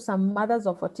talk to some mothers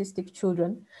of autistic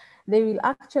children, they will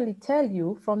actually tell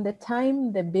you from the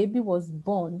time the baby was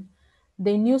born,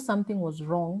 they knew something was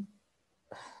wrong.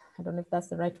 I don't know if that's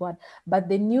the right word, but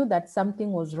they knew that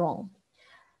something was wrong.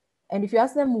 And if you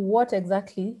ask them what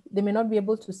exactly, they may not be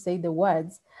able to say the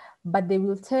words, but they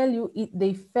will tell you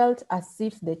they felt as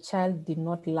if the child did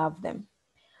not love them.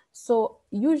 So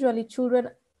usually children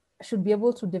should be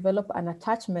able to develop an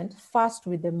attachment first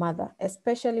with the mother,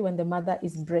 especially when the mother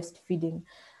is breastfeeding.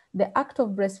 The act of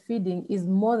breastfeeding is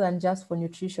more than just for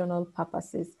nutritional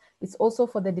purposes. It's also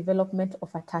for the development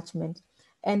of attachment.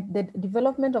 And the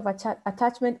development of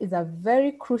attachment is a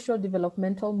very crucial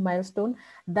developmental milestone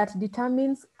that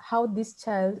determines how this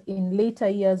child in later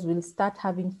years will start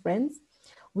having friends.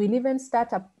 We'll even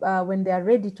start up when they are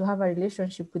ready to have a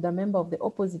relationship with a member of the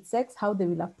opposite sex, how they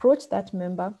will approach that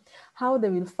member, how they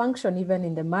will function even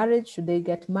in the marriage, should they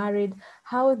get married,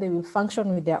 how they will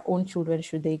function with their own children,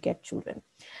 should they get children.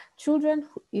 Children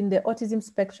in the autism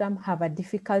spectrum have a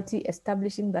difficulty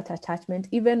establishing that attachment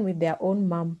even with their own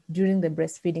mom during the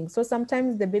breastfeeding. So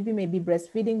sometimes the baby may be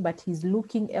breastfeeding, but he's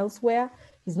looking elsewhere.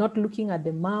 He's not looking at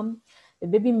the mom. The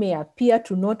baby may appear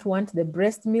to not want the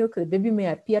breast milk. The baby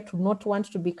may appear to not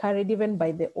want to be carried even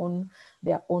by their own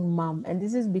mom. And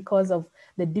this is because of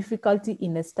the difficulty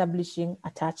in establishing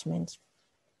attachment.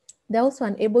 They're also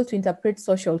unable to interpret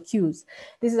social cues.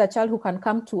 This is a child who can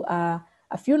come to a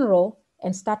funeral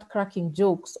and start cracking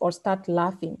jokes or start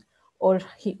laughing. Or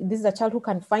this is a child who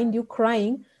can find you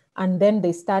crying and then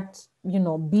they start,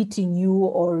 beating you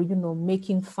or,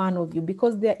 making fun of you,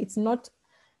 because it's not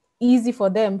easy for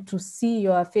them to see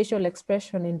your facial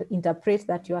expression and interpret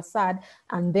that you are sad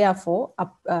and therefore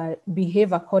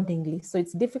behave accordingly. So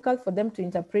it's difficult for them to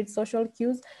interpret social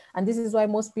cues. And this is why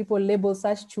most people label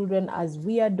such children as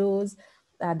weirdos.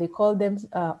 They call them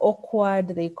awkward.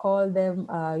 They call them,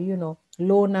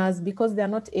 loners, because they're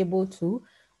not able to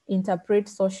interpret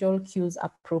social cues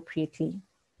appropriately.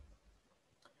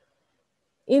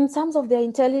 In terms of their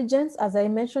intelligence, as I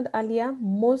mentioned earlier,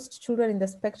 most children in the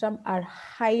spectrum are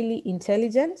highly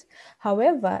intelligent.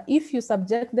 However, if you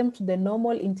subject them to the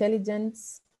normal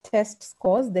intelligence test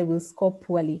scores, they will score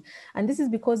poorly. And this is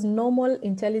because normal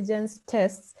intelligence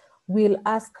tests will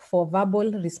ask for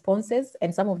verbal responses,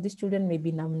 and some of these children may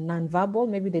be non-verbal.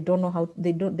 Maybe they don't know how,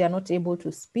 they are not able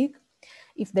to speak.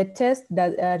 If the test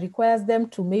requires them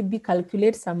to maybe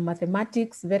calculate some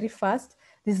mathematics very fast,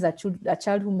 this is a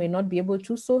child who may not be able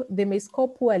to, so they may score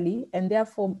poorly, and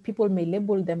therefore people may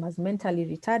label them as mentally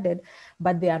retarded,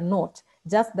 but they are not.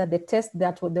 Just that the test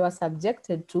that they were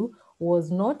subjected to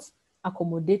was not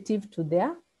accommodative to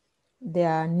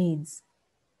their needs.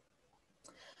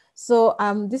 So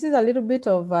this is a little bit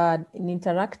of an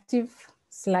interactive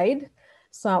slide.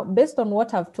 So based on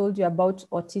what I've told you about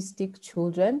autistic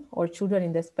children or children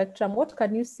in the spectrum, what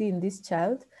can you see in this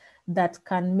child that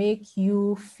can make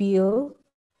you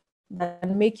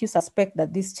suspect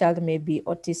that this child may be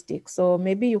autistic? So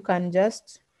maybe you can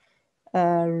just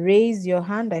raise your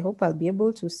hand. I hope I'll be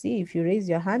able to see if you raise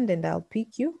your hand and I'll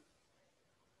pick you.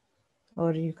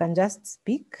 Or you can just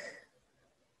speak.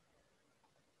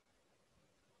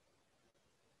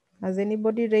 Has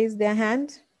anybody raised their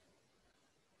hand?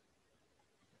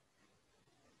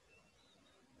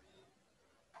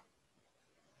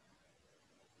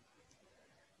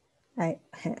 I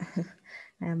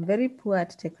I am very poor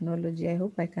at technology. I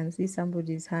hope I can see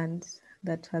somebody's hand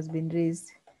that has been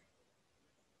raised.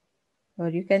 Or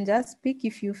you can just speak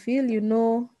if you feel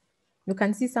you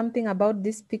can see something about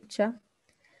this picture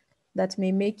that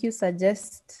may make you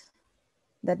suggest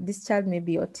that this child may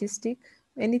be autistic.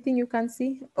 Anything you can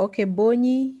see? Okay,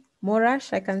 Boni,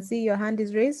 Morash, I can see your hand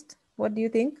is raised. What do you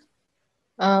think?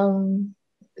 The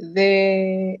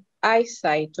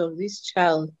eyesight of this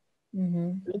child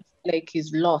looks like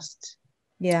he's lost.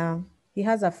 Yeah, he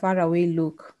has a faraway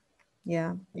look.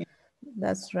 Yeah,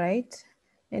 that's right.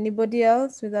 Anybody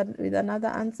else with another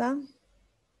answer?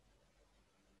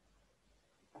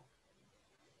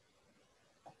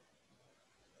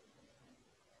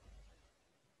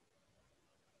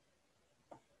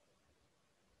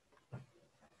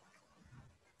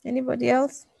 Anybody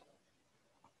else?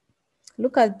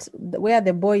 Look at where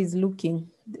the boy is looking.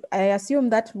 I assume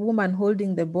that woman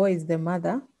holding the boy is the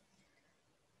mother.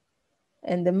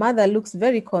 And the mother looks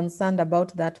very concerned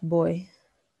about that boy.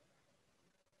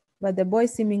 But the boy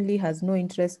seemingly has no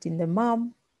interest in the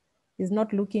mom. He's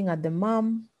not looking at the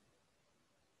mom.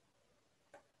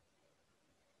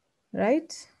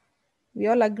 Right? We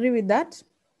all agree with that?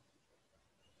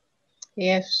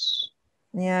 Yes.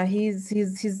 Yeah, he's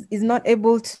not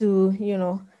able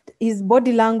to, his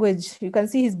body language, you can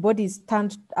see his body is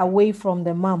turned away from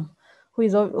the mom, who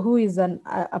is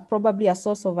probably a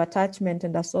source of attachment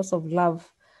and a source of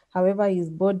love. However, his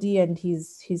body and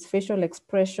his facial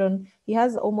expression, he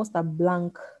has almost a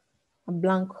blank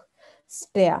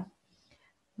stare.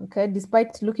 Okay,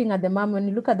 despite looking at the mom, when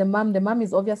you look at the mom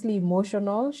is obviously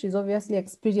emotional. She's obviously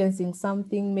experiencing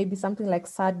something, maybe something like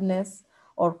sadness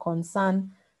or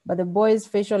concern. But the boy's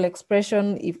facial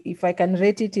expression, if I can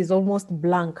rate it, is almost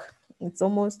blank. It's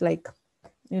almost like,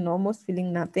 almost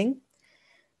feeling nothing.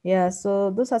 Yeah,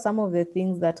 so those are some of the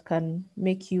things that can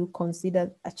make you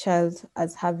consider a child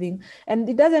as having, and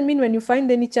it doesn't mean when you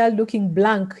find any child looking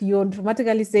blank, you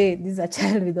automatically say this is a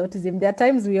child with autism. There are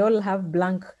times we all have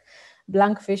blank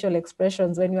facial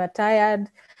expressions when you are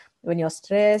tired, when you're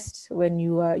stressed, when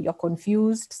you're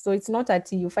confused. So it's not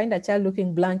that you find a child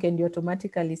looking blank and you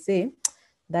automatically say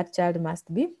that child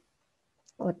must be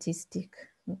autistic.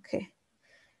 Okay,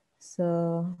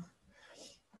 so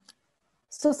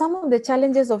some of the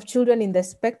challenges of children in the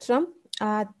spectrum,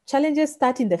 challenges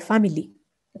start in the family.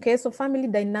 Okay, so family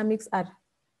dynamics are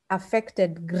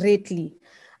affected greatly.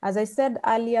 As I said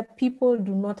earlier, people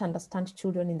do not understand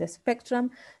children in the spectrum.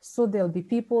 So there'll be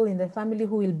people in the family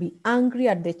who will be angry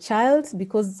at the child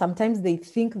because sometimes they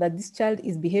think that this child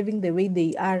is behaving the way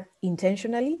they are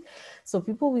intentionally. So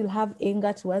people will have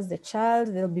anger towards the child.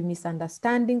 There'll be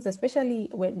misunderstandings, especially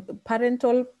when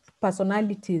parental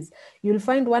personalities. You'll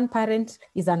find one parent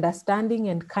is understanding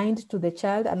and kind to the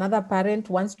child. Another parent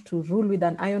wants to rule with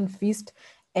an iron fist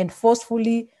and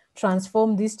forcefully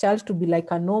transform this child to be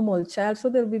like a normal child. So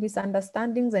there'll be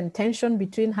misunderstandings and tension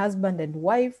between husband and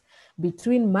wife,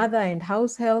 between mother and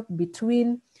house help,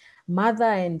 between mother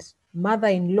and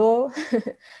mother-in-law.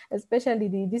 Especially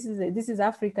this is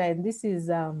Africa, and this is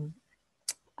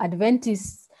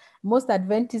Adventists. Most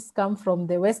Adventists come from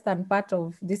the western part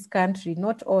of this country,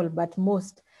 not all, but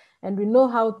most. And we know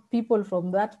how people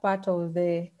from that part of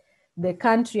the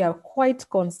country are quite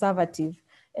conservative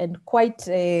and quite,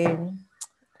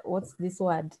 what's this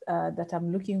word that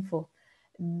I'm looking for?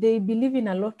 They believe in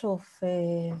a lot of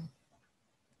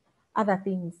other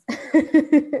things.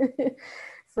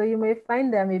 So you may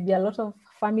find there may be a lot of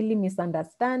family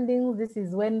misunderstandings. This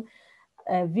is when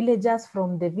villagers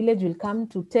from the village will come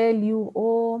to tell you,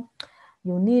 oh,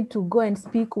 you need to go and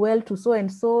speak well to so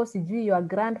and so. Sijui your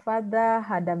grandfather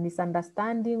had a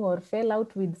misunderstanding or fell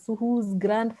out with whose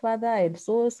grandfather, and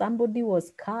so somebody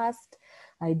was cursed.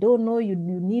 I don't know, you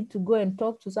need to go and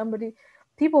talk to somebody.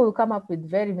 People will come up with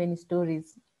very many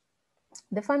stories.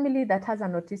 The family that has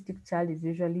an autistic child is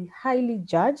usually highly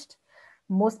judged.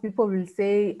 Most people will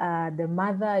say the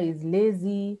mother is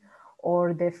lazy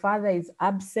or the father is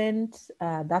absent.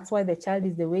 That's why the child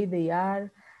is the way they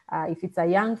are. If it's a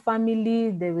young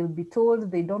family, they will be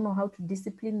told they don't know how to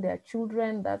discipline their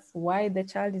children. That's why the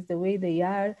child is the way they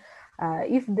are.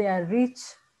 If they are rich,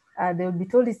 they will be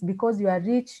told it's because you are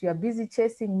rich, you are busy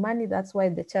chasing money. That's why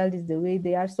the child is the way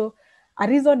they are. So a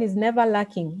reason is never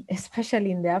lacking,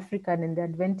 especially in the African and the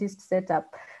Adventist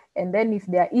setup. And then if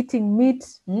they are eating meat,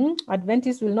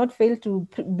 Adventists will not fail to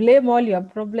blame all your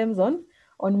problems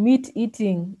on meat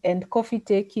eating and coffee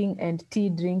taking and tea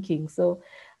drinking. So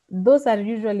those are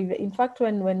usually, in fact,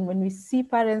 when we see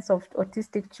parents of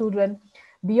autistic children,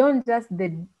 beyond just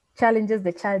the challenges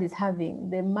the child is having,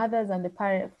 the mothers and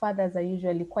the fathers are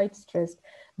usually quite stressed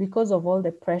because of all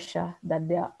the pressure that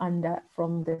they are under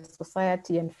from the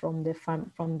society and from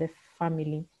the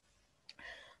family.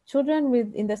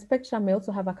 Children in the spectrum may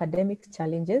also have academic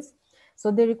challenges. So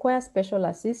they require special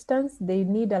assistance. They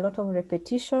need a lot of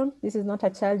repetition. This is not a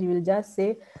child you will just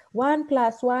say 1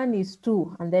 + 1 is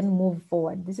 2 and then move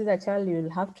forward. This is a child you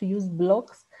will have to use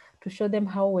blocks to show them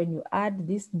how when you add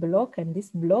this block and this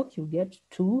block, you get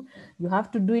 2. You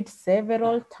have to do it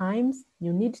several times.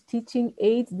 You need teaching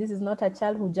aids. This is not a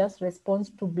child who just responds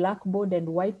to blackboard and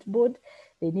whiteboard.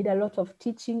 They need a lot of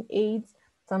teaching aids.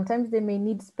 Sometimes they may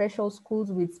need special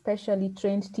schools with specially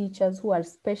trained teachers who are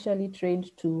specially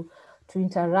trained to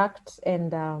interact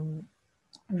and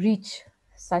reach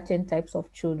certain types of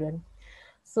children.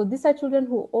 So these are children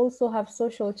who also have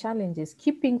social challenges.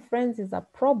 Keeping friends is a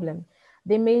problem.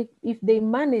 They may, if they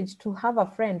manage to have a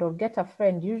friend or get a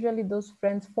friend, usually those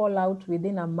friends fall out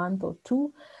within a month or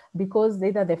 2 because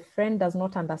either the friend does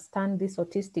not understand this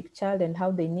autistic child and how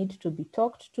they need to be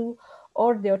talked to,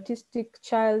 or the autistic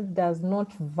child does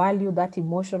not value that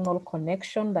emotional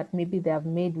connection that maybe they have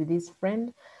made with his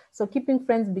friend. So keeping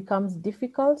friends becomes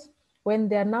difficult. When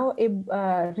they are now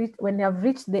when they have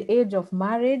reached the age of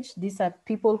marriage, these are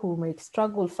people who may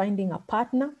struggle finding a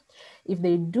partner. If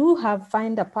they do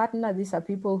find a partner, these are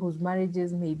people whose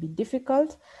marriages may be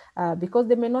difficult because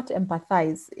they may not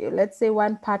empathize. Let's say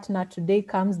one partner today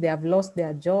comes, they have lost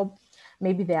their job,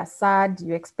 maybe they are sad.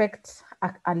 You expect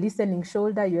a listening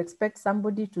shoulder. You expect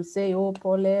somebody to say, oh,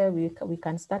 Paul, we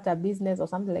can start a business or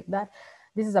something like that.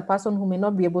 This is a person who may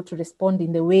not be able to respond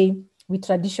in the way we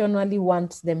traditionally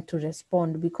want them to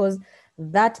respond because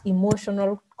that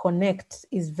emotional connect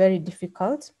is very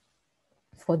difficult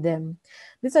for them.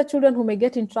 These are children who may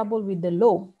get in trouble with the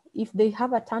law. If they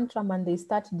have a tantrum and they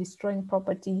start destroying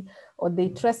property, or they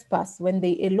trespass, when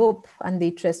they elope and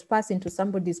they trespass into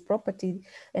somebody's property,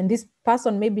 and this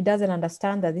person maybe doesn't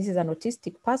understand that this is an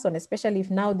autistic person, especially if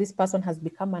now this person has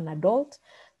become an adult,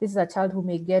 this is a child who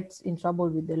may get in trouble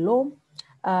with the law.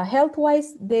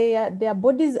 Health-wise, their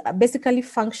bodies basically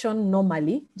function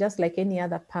normally, just like any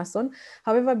other person.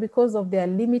 However, because of their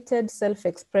limited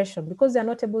self-expression, because they're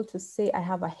not able to say, I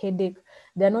have a headache,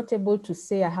 they're not able to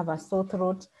say, I have a sore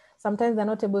throat. Sometimes they're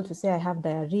not able to say, I have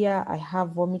diarrhea, I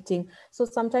have vomiting. So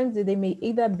sometimes they may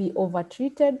either be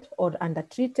overtreated or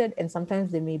undertreated, and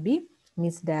sometimes they may be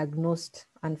misdiagnosed,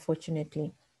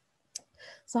 unfortunately.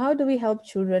 So how do we help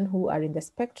children who are in the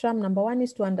spectrum? Number one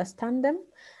is to understand them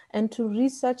and to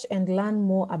research and learn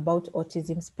more about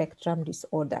autism spectrum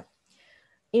disorder.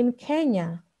 In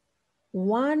Kenya,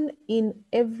 1 in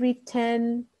every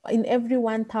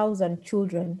 1,000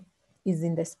 children is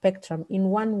in the spectrum in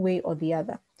one way or the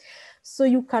other. So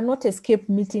you cannot escape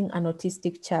meeting an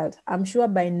autistic child. I'm sure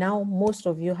by now, most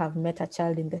of you have met a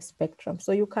child in the spectrum.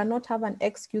 So you cannot have an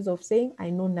excuse of saying, I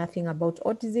know nothing about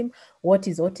autism. What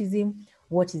is autism?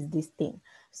 What is this thing?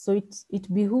 So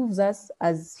it behooves us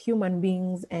as human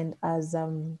beings and as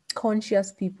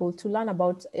conscious people to learn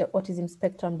about autism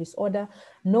spectrum disorder,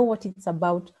 know what it's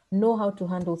about, know how to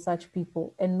handle such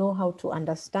people, and know how to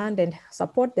understand and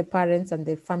support the parents and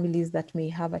the families that may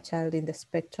have a child in the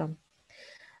spectrum.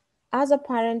 As a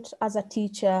parent, as a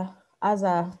teacher, as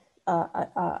a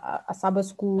Sabbath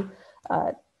school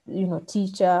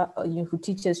teacher who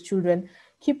teaches children,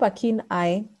 keep a keen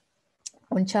eye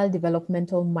on child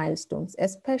developmental milestones,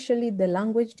 especially the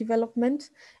language development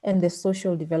and the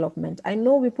social development. I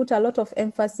know we put a lot of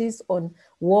emphasis on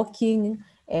walking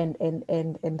and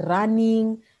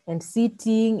running and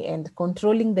sitting and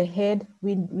controlling the head.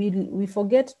 We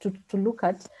forget to look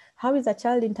at how is a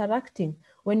child interacting.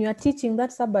 When you are teaching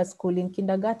that Sabbath school in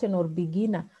kindergarten or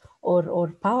beginner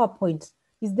or PowerPoint,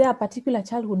 is there a particular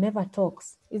child who never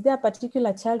talks? Is there a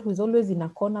particular child who's always in a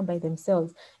corner by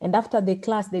themselves? And after the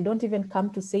class, they don't even come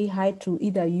to say hi to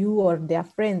either you or their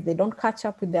friends. They don't catch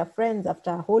up with their friends after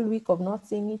a whole week of not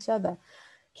seeing each other.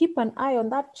 Keep an eye on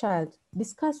that child.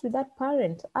 Discuss with that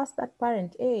parent. Ask that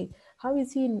parent, hey, how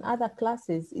is he in other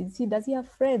classes? Does he have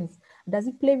friends? Does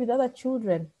he play with other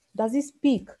children? Does he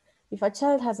speak? If a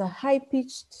child has a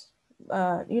high-pitched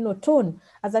tone,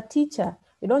 as a teacher,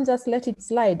 you don't just let it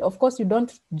slide. Of course, you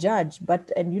don't judge,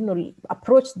 and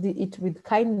approach it with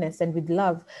kindness and with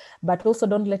love, but also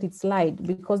don't let it slide,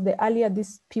 because the earlier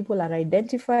these people are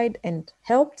identified and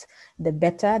helped, the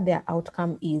better their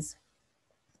outcome is.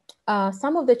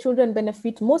 Some of the children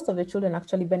benefit, most of the children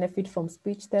actually benefit from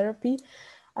speech therapy.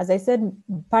 As I said,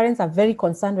 parents are very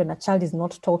concerned when a child is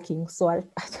not talking. So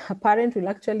a parent will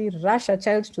actually rush a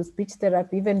child to speech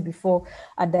therapy even before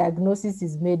a diagnosis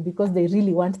is made, because they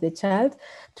really want the child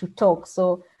to talk.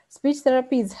 So Speech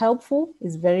therapy is helpful,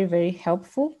 is very, very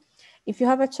helpful. If you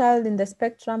have a child in the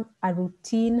spectrum, a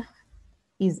routine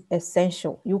is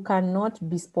essential. You cannot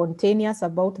be spontaneous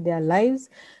about their lives.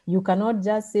 You cannot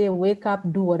just say, wake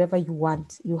up, do whatever you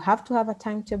want. You have to have a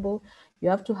timetable. You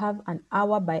have to have an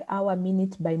hour by hour,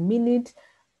 minute by minute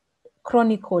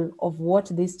chronicle of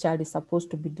what this child is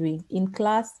supposed to be doing in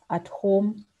class, at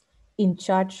home, in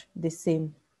church, the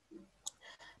same.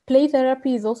 Play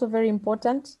therapy is also very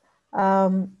important.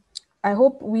 I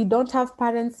hope we don't have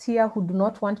parents here who do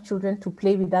not want children to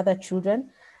play with other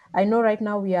children. I know right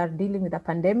now we are dealing with a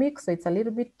pandemic, so it's a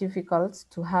little bit difficult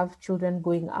to have children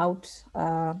going out,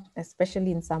 especially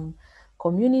in some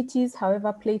communities.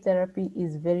 However, play therapy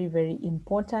is very, very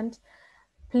important.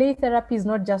 Play therapy is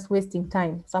not just wasting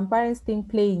time. Some parents think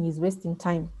playing is wasting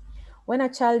time. When a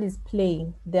child is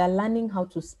playing, they are learning how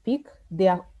to speak. They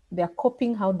are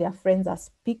copying how their friends are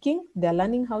speaking. They're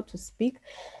learning how to speak.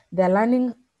 They're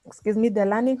learning, they're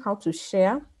learning how to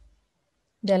share.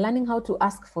 They're learning how to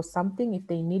ask for something if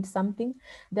they need something.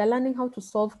 They're learning how to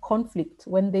solve conflict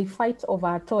when they fight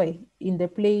over a toy in the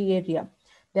play area.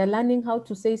 They're learning how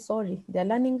to say sorry. They're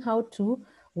learning how to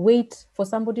wait for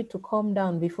somebody to calm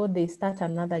down before they start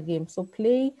another game. So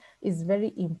play is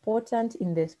very important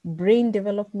in the brain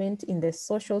development, in the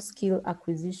social skill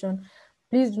acquisition.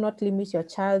 Please do not limit your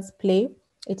child's play.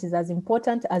 It is as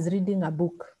important as reading a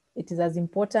book. It is as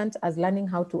important as learning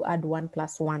how to add 1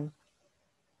 + 1.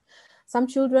 Some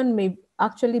children may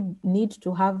actually need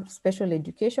to have special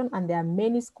education, and there are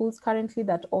many schools currently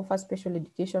that offer special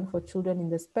education for children in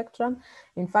the spectrum.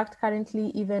 In fact, currently,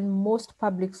 even most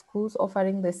public schools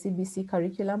offering the CBC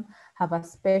curriculum have a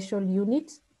special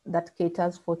unit that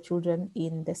caters for children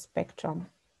in the spectrum.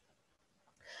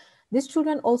 These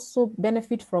children also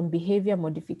benefit from behavior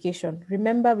modification.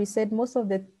 Remember, we said most of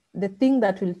the thing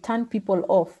that will turn people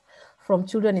off from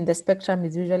children in the spectrum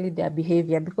is usually their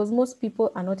behavior, because most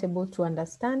people are not able to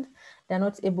understand, they're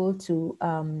not able to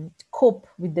cope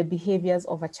with the behaviors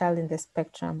of a child in the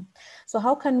spectrum. So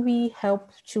how can we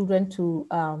help children to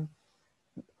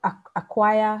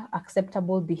acquire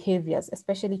acceptable behaviors,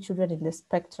 especially children in the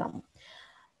spectrum?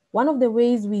 One of the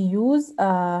ways we use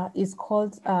is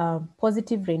called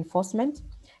positive reinforcement.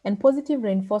 And positive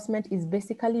reinforcement is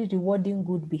basically rewarding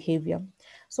good behavior.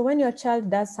 So when your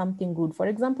child does something good, for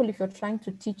example, if you're trying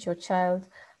to teach your child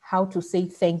how to say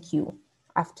thank you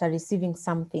after receiving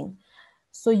something,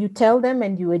 so you tell them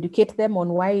and you educate them on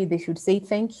why they should say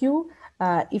thank you.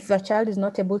 If your child is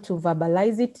not able to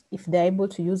verbalize it, if they're able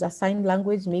to use a sign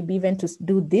language, maybe even to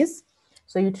do this,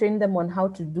 so you train them on how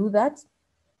to do that.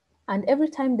 And every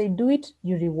time they do it,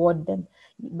 you reward them.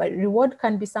 But reward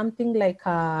can be something like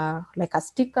a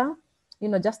sticker,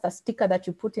 just a sticker that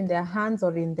you put in their hands or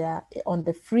on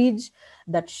the fridge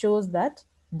that shows that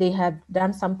they have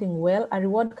done something well. A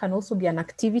reward can also be an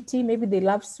activity. Maybe they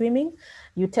love swimming.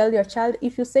 You tell your child,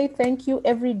 if you say thank you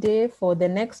every day for the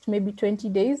next maybe 20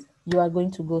 days, you are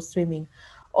going to go swimming.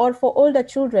 Or for older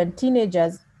children,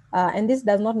 teenagers, and this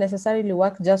does not necessarily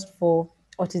work just for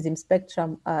autism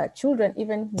spectrum children,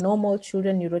 even normal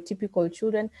children, neurotypical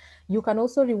children, you can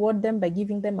also reward them by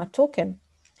giving them a token.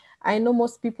 I know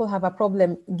most people have a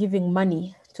problem giving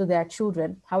money to their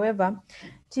children. However,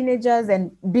 teenagers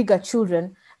and bigger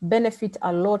children benefit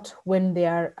a lot when they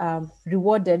are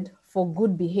rewarded for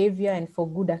good behavior and for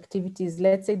good activities.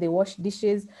 Let's say they wash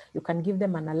dishes, you can give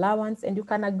them an allowance and you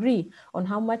can agree on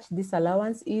how much this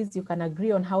allowance is. You can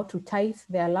agree on how to tithe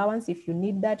the allowance if you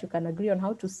need that. You can agree on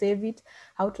how to save it,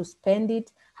 how to spend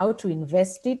it, how to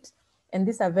invest it. And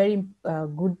these are very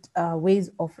good ways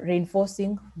of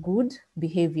reinforcing good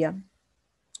behavior.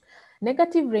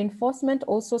 Negative reinforcement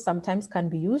also sometimes can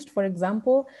be used. For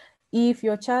example, if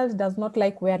your child does not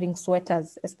like wearing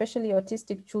sweaters, especially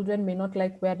autistic children may not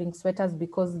like wearing sweaters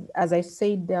because, as I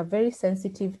said, they are very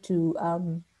sensitive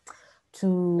to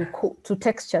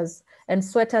textures, and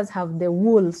sweaters have the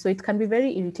wool, so it can be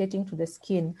very irritating to the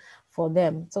skin for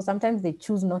them. So sometimes they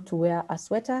choose not to wear a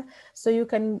sweater. So you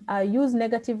can use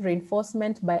negative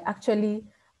reinforcement by actually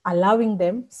allowing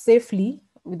them safely,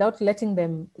 without letting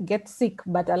them get sick,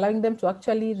 but allowing them to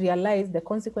actually realize the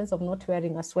consequence of not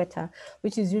wearing a sweater,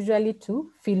 which is usually to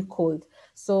feel cold.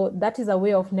 So that is a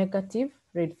way of negative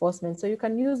reinforcement. So you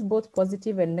can use both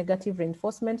positive and negative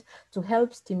reinforcement to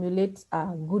help stimulate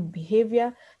good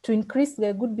behavior, to increase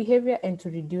the good behavior and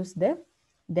to reduce the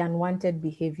unwanted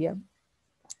behavior.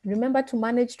 Remember to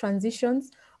manage transitions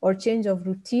or change of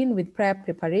routine with prior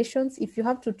preparations. If you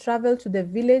have to travel to the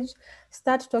village,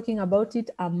 start talking about it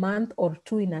a month or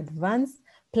 2 in advance.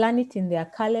 Plan it in their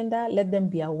calendar, let them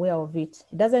be aware of it.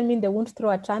 It doesn't mean they won't throw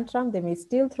a tantrum. They may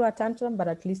still throw a tantrum, but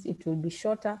at least it will be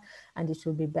shorter and it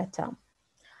will be better.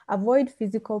 Avoid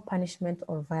physical punishment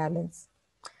or violence.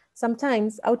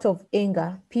 Sometimes out of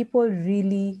anger, people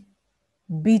really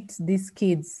beat these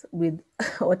kids with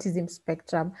autism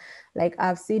spectrum. Like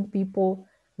I've seen people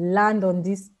land on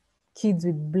these kids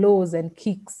with blows and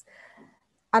kicks.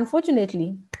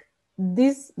 Unfortunately,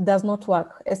 this does not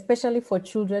work, especially for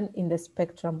children in the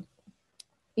spectrum.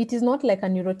 It is not like a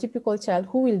neurotypical child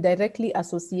who will directly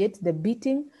associate the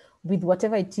beating with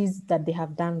whatever it is that they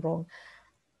have done wrong.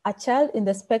 A child in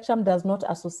the spectrum does not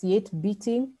associate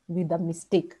beating with a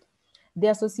mistake. They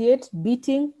associate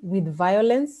beating with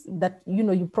violence, that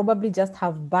you probably just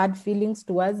have bad feelings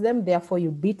towards them, therefore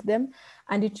you beat them,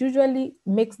 and it usually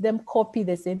makes them copy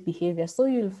the same behavior. So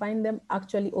you'll find them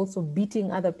actually also beating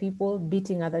other people,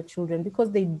 beating other children,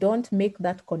 because they don't make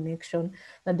that connection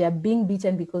that they are being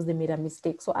beaten because they made a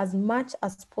mistake. So as much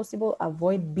as possible,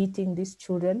 avoid beating these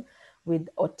children with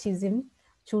autism,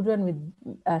 children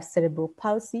with cerebral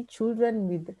palsy, children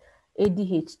with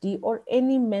ADHD, or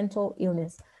any mental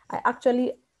illness. I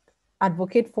actually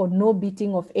advocate for no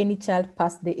beating of any child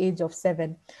past the age of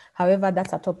 7. However,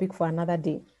 that's a topic for another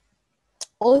day.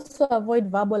 Also avoid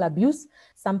verbal abuse.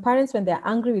 Some parents, when they're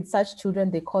angry with such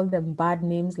children, they call them bad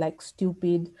names like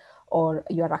stupid, or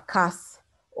you're a cuss,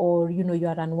 or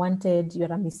you're unwanted,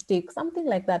 you're a mistake, something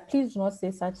like that. Please do not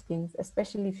say such things,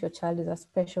 especially if your child is a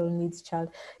special needs child.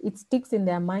 It sticks in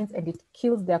their minds and it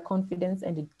kills their confidence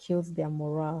and it kills their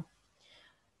morale.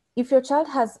 If your child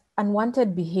has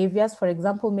unwanted behaviors, for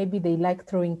example, maybe they like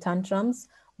throwing tantrums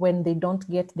when they don't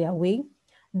get their way,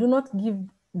 do not give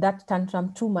that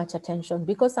tantrum too much attention,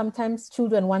 because sometimes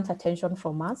children want attention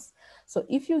from us. So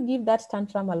if you give that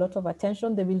tantrum a lot of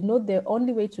attention, they will know the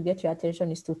only way to get your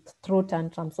attention is to throw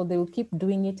tantrums. So they will keep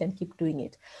doing it and keep doing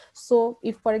it. So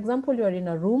if, for example, you're in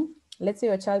a room, let's say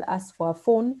your child asks for a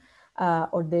phone,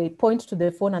 or they point to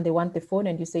the phone and they want the phone,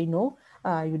 and you say, no,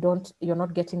 you're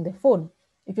not getting the phone.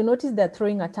 If you notice they're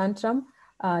throwing a tantrum,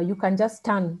 you can just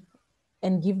turn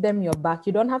and give them your back.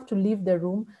 You don't have to leave the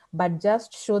room, but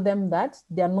just show them that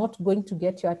they're not going to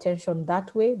get your attention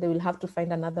that way. They will have to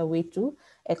find another way to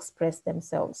express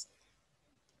themselves.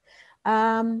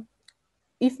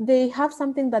 If they have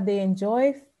something that they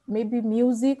enjoy, maybe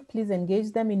music, please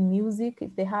engage them in music.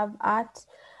 If they have art,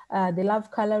 they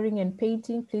love coloring and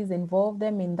painting, please involve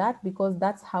them in that, because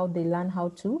that's how they learn how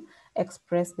to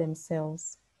express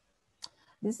themselves.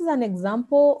 This is an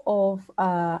example of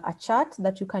a chart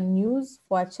that you can use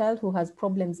for a child who has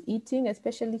problems eating,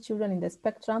 especially children in the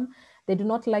spectrum. They do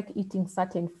not like eating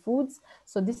certain foods.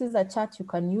 So this is a chart you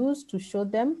can use to show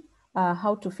them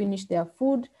how to finish their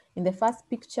food. In the first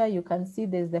picture, you can see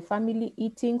there's the family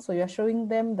eating. So you're showing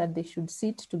them that they should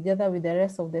sit together with the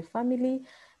rest of the family.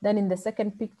 Then in the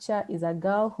second picture is a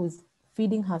girl who's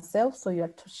feeding herself. So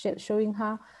you're showing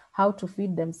her how to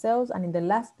feed themselves. And in the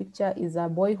last picture is a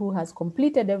boy who has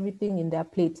completed everything in their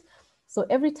plate. So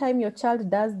every time your child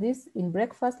does this in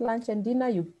breakfast, lunch, and dinner,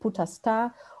 you put a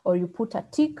star, or you put a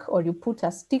tick, or you put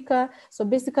a sticker. So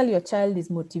basically your child is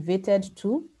motivated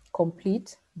to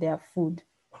complete their food.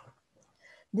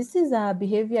 This is a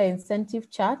behavior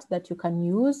incentive chart that you can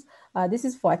use. This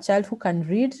is for a child who can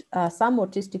read. Some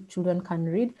autistic children can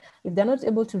read. If they're not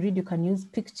able to read, you can use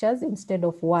pictures instead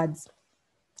of words.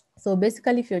 So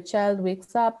basically, if your child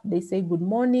wakes up, they say good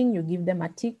morning, you give them a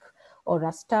tick or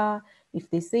a star.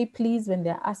 If they say please when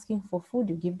they're asking for food,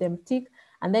 you give them tick.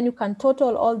 And then you can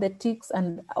total all the ticks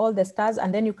and all the stars,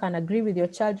 and then you can agree with your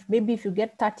child. Maybe if you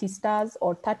get 30 stars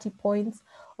or 30 points,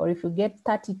 or if you get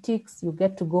 30 ticks, you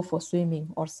get to go for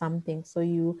swimming or something. So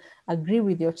you agree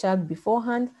with your child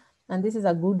beforehand, and this is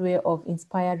a good way of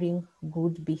inspiring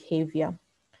good behavior.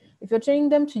 If you're training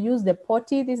them to use the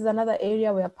potty, this is another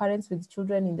area where parents with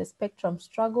children in the spectrum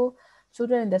struggle.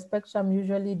 Children in the spectrum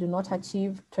usually do not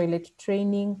achieve toilet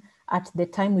training at the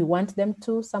time we want them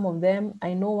to. Some of them,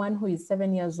 I know one who is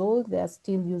 7 years old, they are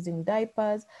still using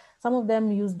diapers. Some of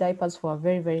them use diapers for a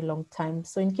very, very long time.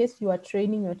 So in case you are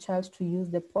training your child to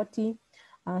use the potty,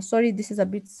 sorry, this is a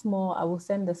bit small. I will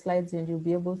send the slides and you'll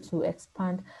be able to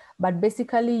expand. But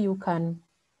basically you can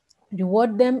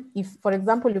reward them. If, for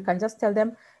example, you can just tell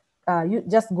them, you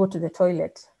just go to the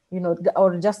toilet,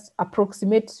 or just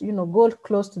approximate, go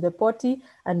close to the potty,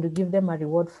 and you give them a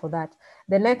reward for that.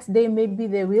 The next day, maybe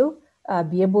they will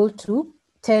be able to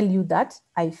tell you that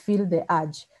I feel the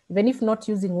urge, even if not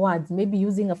using words, maybe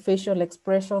using a facial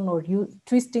expression or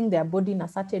twisting their body in a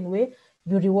certain way,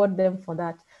 you reward them for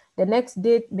that. The next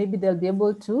day, maybe they'll be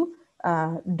able to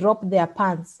drop their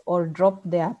pants or drop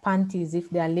their panties if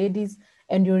they are ladies,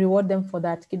 and you reward them for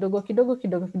that, kidogo, kidogo,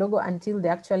 kidogo, kidogo, until they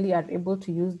actually are able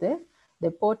to use the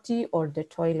potty or the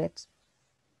toilet.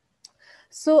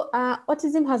 So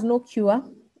autism has no cure.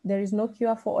 There is no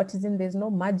cure for autism. There's no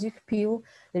magic pill.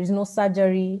 There is no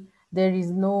surgery. There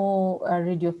is no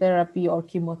radiotherapy or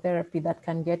chemotherapy that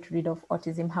can get rid of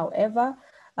autism. However,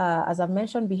 as I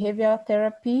mentioned, behavioral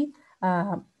therapy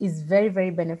is very,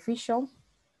 very beneficial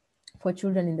for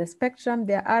children in the spectrum.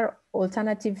 There are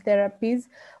alternative therapies.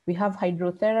 We have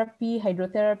hydrotherapy.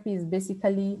 Hydrotherapy is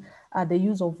basically the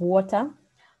use of water.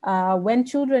 When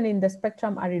children in the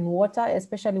spectrum are in water,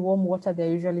 especially warm water,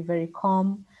 they're usually very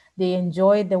calm. They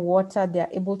enjoy the water. They're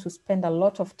able to spend a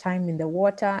lot of time in the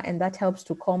water, and that helps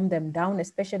to calm them down,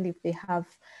 especially if they have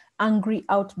angry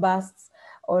outbursts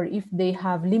or if they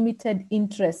have limited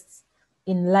interests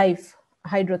in life.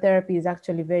 Hydrotherapy is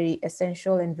actually very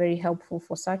essential and very helpful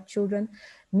for such children.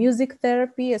 Music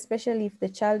therapy, especially if the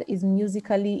child is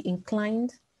musically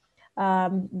inclined.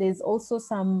 There's also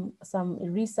some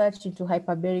research into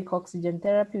hyperbaric oxygen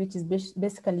therapy, which is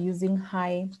basically using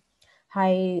high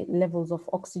levels of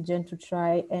oxygen to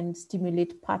try and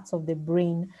stimulate parts of the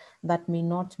brain that may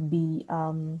not be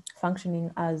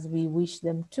functioning as we wish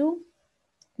them to.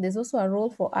 There's also a role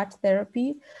for art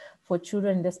therapy for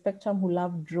children in the spectrum who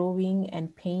love drawing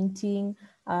and painting.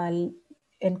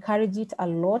 Encourage it a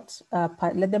lot,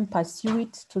 let them pursue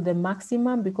it to the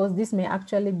maximum, because this may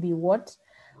actually be what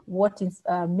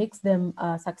makes them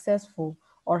successful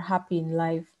or happy in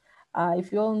life.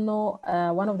 If you all know,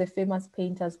 one of the famous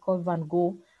painters called Van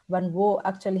Gogh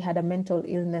actually had a mental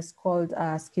illness called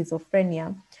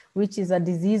schizophrenia, which is a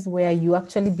disease where you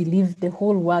actually believe the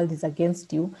whole world is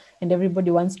against you and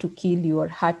everybody wants to kill you or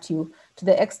hurt you, to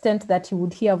the extent that he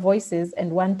would hear voices,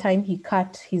 and one time he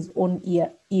cut his own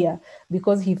ear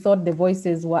because he thought the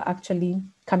voices were actually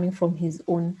coming from his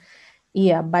own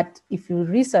ear. But if you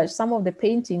research some of the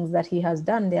paintings that he has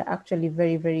done, they're actually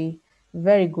very, very,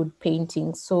 very good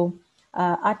paintings. So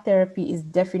art therapy is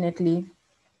definitely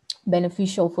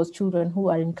beneficial for children who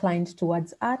are inclined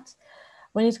towards art.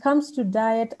 When it comes to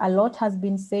diet, a lot has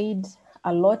been said,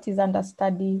 a lot is under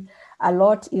study, a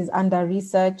lot is under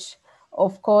research.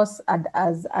 Of course,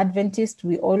 as Adventists,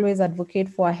 we always advocate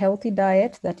for a healthy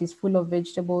diet that is full of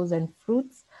vegetables and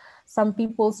fruits. Some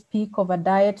people speak of a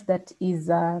diet that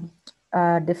is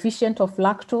deficient of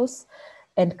lactose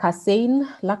and casein.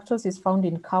 Lactose is found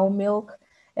in cow milk,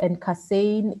 and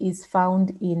casein is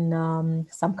found in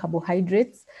some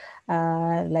carbohydrates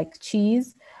like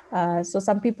cheese. So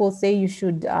some people say you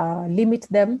should limit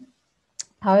them.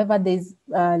 However, there's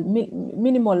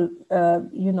minimal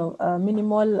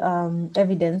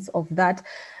evidence of that.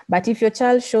 But if your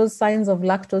child shows signs of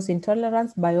lactose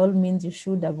intolerance, by all means, you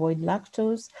should avoid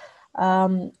lactose.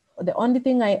 The only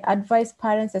thing I advise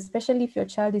parents, especially if your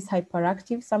child is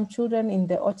hyperactive, some children in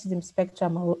the autism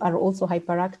spectrum are also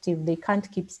hyperactive. They can't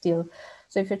keep still.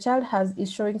 So if your child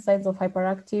is showing signs of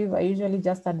hyperactive, I usually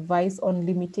just advise on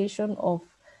limitation of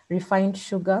refined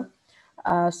sugar.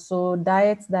 So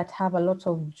diets that have a lot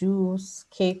of juice,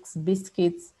 cakes,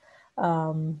 biscuits,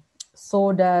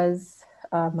 sodas,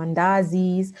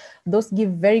 mandazis, those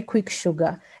give very quick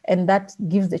sugar, and that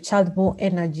gives the child more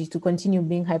energy to continue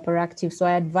being hyperactive. So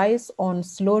I advise on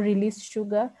slow release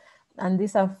sugar, and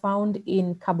these are found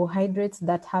in carbohydrates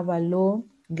that have a low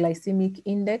glycemic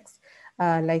index,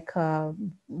 like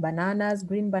bananas,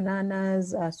 green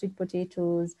bananas, sweet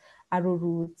potatoes,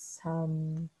 arrowroots,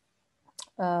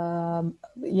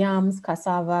 yams,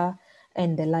 cassava,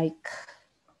 and the like.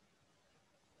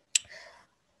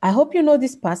 I hope you know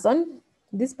this person.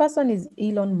 This person is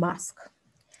Elon Musk.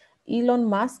 Elon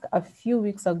Musk, a few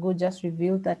weeks ago, just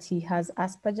revealed that he has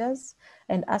Asperger's,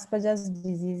 and Asperger's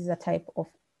disease is a type of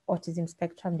autism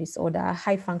spectrum disorder, a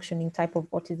high functioning type of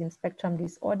autism spectrum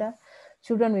disorder.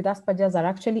 Children with Asperger's are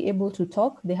actually able to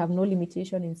talk. They have no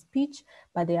limitation in speech,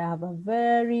 but they have a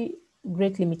very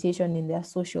great limitation in their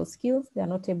social skills. They are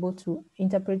not able to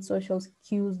interpret social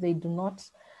cues. They do not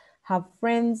have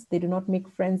friends. They do not make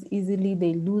friends easily.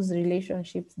 They lose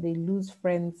relationships. They lose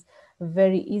friends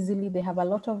very easily. They have a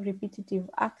lot of repetitive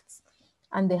acts,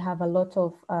 and they have a lot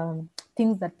of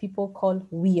things that people call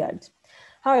weird.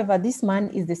 However, this man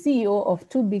is the CEO of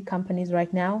two big companies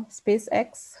right now,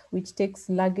 SpaceX, which takes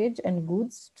luggage and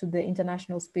goods to the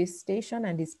International Space Station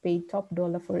and is paid top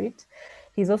dollar for it.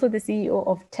 He's also the CEO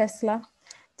of Tesla.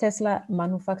 Tesla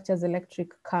manufactures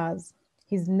electric cars.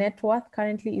 His net worth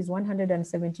currently is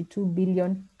 172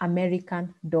 billion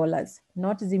American dollars,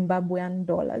 not Zimbabwean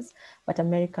dollars, but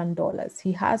American dollars.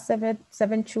 He has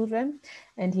seven children,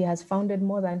 and he has founded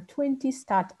more than 20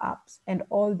 startups, and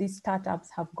all these startups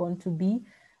have gone to be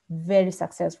very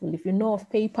successful. If you know of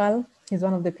PayPal, he's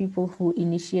one of the people who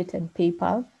initiated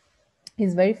PayPal.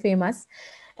 He's very famous,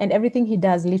 and everything he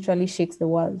does literally shakes the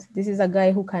world. This is a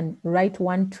guy who can write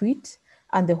one tweet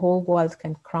and the whole world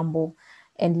can crumble.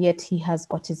 and yet he has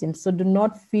autism. So do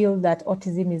not feel that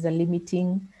autism is a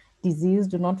limiting disease.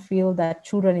 Do not feel that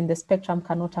children in the spectrum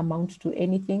cannot amount to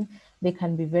anything. They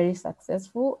can be very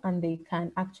successful, and they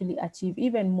can actually achieve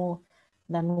even more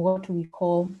than what we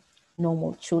call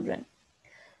normal children.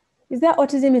 Is there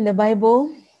autism in the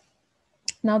Bible?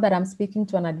 Now that I'm speaking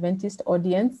to an Adventist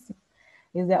audience,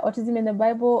 is there autism in the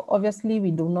Bible? Obviously,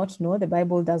 we do not know. The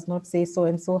Bible does not say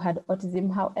so-and-so had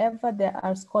autism. However, there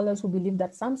are scholars who believe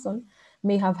that Samson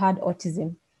may have had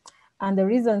autism. And the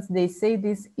reasons they say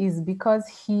this is because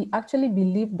he actually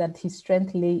believed that his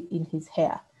strength lay in his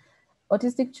hair.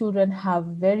 Autistic children have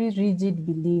very rigid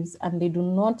beliefs, and they do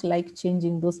not like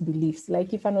changing those beliefs.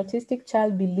 Like if an autistic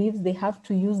child believes they have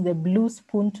to use the blue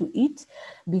spoon to eat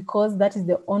because that is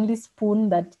the only spoon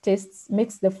that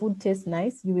makes the food taste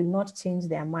nice, you will not change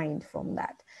their mind from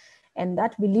that. And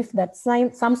that belief that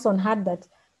Samson had, that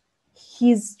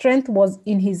his strength was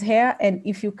in his hair, and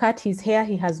if you cut his hair,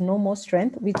 he has no more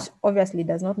strength, which obviously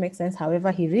does not make sense.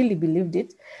 However, he really believed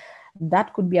it.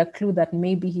 That could be a clue that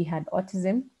maybe he had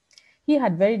autism. He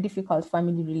had very difficult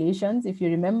family relations. If you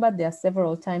remember, there are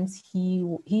several times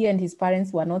he and his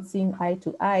parents were not seeing eye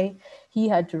to eye. He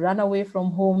had to run away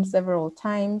from home several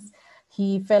times.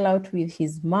 He fell out with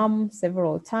his mom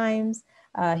several times.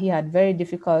 He had very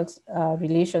difficult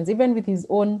relations, even with his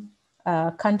own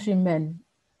countrymen.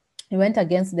 He went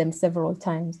against them several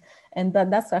times. And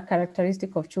that's a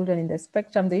characteristic of children in the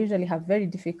spectrum. They usually have very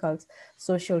difficult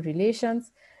social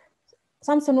relations.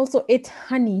 Samson also ate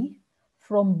honey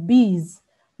from bees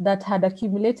that had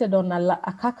accumulated on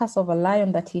a carcass of a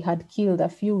lion that he had killed a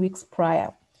few weeks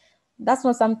prior. That's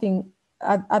not something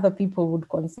other people would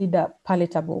consider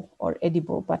palatable or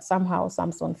edible, but somehow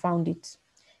Samson found it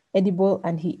edible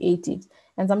and he ate it.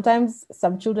 And sometimes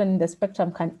some children in the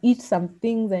spectrum can eat some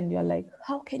things and you're like,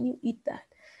 how can you eat that?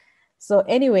 So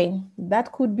anyway,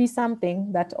 that could be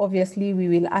something that obviously we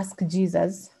will ask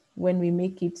Jesus when we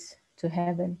make it to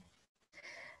heaven.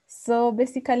 So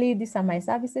basically, these are my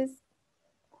services.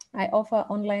 I offer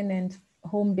online and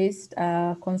home-based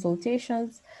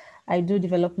consultations. I do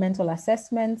developmental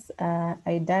assessments.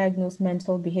 I diagnose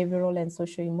mental, behavioral, and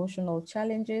socio-emotional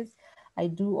challenges. I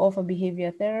do offer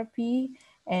behavior therapy,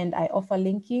 and I offer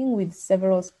linking with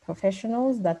several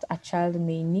professionals that a child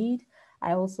may need.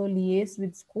 I also liaise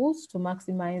with schools to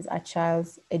maximize a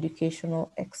child's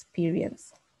educational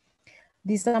experience.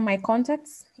 These are my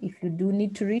contacts. If you do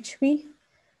need to reach me,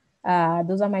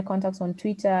 those are my contacts on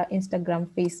Twitter, Instagram,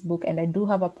 Facebook, and I do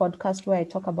have a podcast where I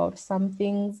talk about some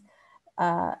things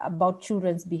about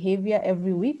children's behavior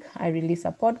every week. I release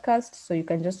a podcast, so you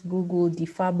can just Google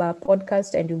DFABA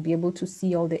podcast and you'll be able to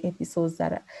see all the episodes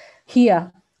that are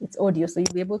here. It's audio, so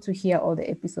you'll be able to hear all the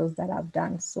episodes that I've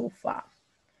done so far.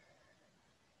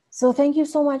 So thank you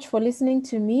so much for listening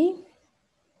to me.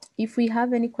 If we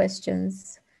have any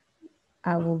questions,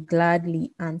 I will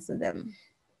gladly answer them.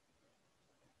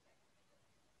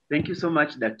 Thank you so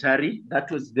much, Daktari.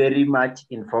 That was very much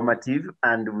informative,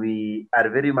 and we are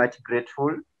very much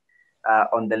grateful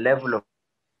on the level of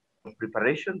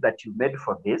preparation that you made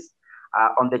for this.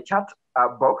 On the chat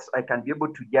box, I can be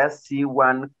able to just see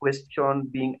one question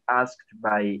being asked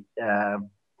by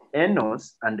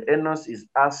Enos, and Enos is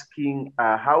asking,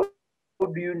 how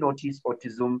do you notice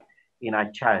autism in a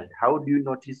child? How do you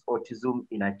notice autism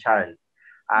in a child?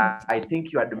 I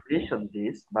think you had mentioned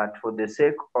this, but for the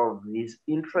sake of his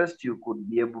interest, you could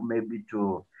be able maybe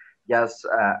to just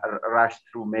rush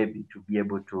through, maybe to be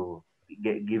able to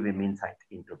give him insight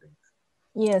into things.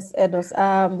 Yes,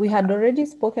 Edos, we had already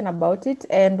spoken about it,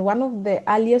 and one of the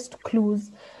earliest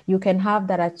clues you can have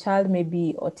that a child may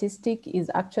be autistic is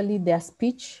actually their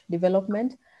speech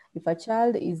development. If a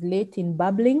child is late in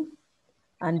babbling,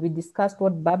 and we discussed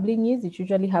what babbling is, it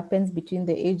usually happens between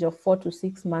the age of 4 to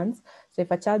 6 months. So if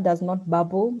a child does not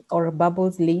babble or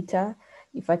babbles later,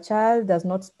 if a child does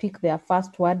not speak their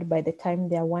first word by the time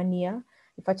they're 1 year,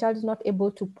 if a child is not able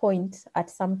to point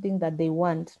at something that they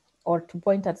want or to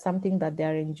point at something that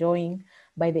they're enjoying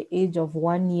by the age of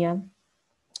 1 year,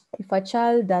 if a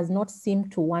child does not seem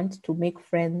to want to make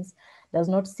friends, does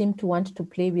not seem to want to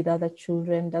play with other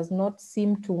children, does not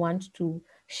seem to want to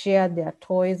share their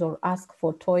toys or ask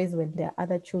for toys when there are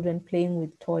other children playing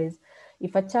with toys,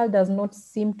 if a child does not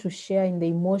seem to share in the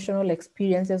emotional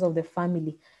experiences of the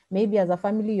family, maybe as a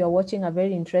family you're watching a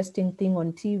very interesting thing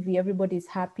on TV, everybody's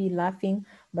happy, laughing,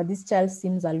 but this child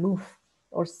seems aloof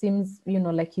or seems,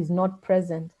 like he's not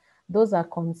present. Those are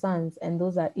concerns, and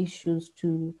those are issues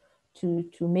to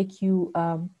make you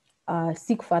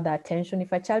seek further attention.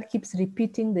 If a child keeps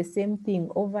repeating the same thing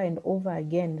over and over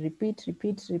again, repeat,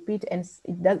 and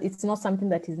it's not something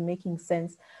that is making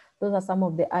sense, those are some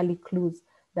of the early clues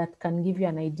that can give you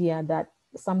an idea that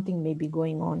something may be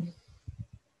going on.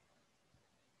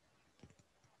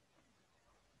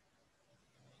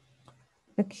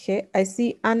 Okay, I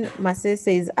see Anne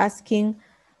Masese is asking,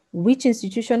 which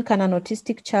institution can an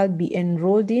autistic child be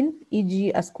enrolled in,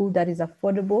 e.g. a school that is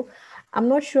affordable? I'm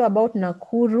not sure about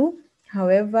Nakuru.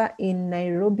 However, in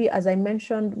Nairobi, as I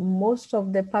mentioned, most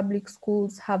of the public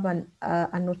schools have an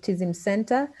autism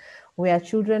center where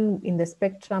children in the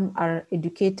spectrum are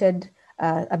educated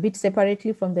a bit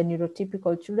separately from the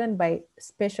neurotypical children by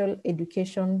special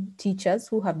education teachers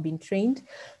who have been trained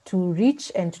to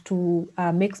reach and to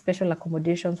make special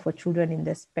accommodations for children in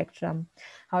the spectrum.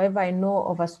 However, I know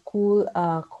of a school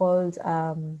called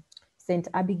St.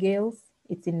 Abigail's.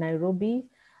 It's in Nairobi.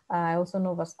 I also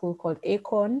know of a school called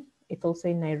Acorn. It's also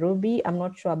in Nairobi. I'm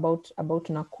not sure about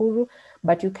Nakuru,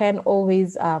 but you can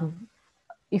always,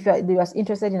 if you're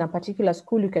interested in a particular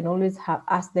school, you can always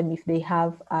ask them if they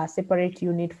have a separate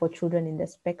unit for children in the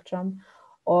spectrum,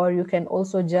 or you can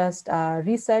also just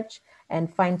research and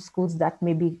find schools that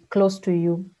may be close to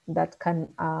you that can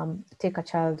take a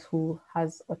child who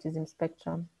has autism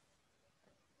spectrum.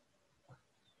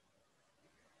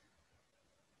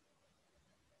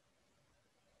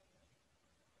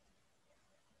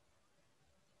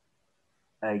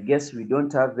 I guess we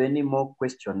don't have any more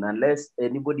questions. Unless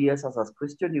anybody else has a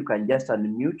question, you can just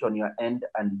unmute on your end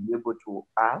and be able to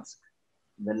ask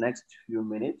in the next few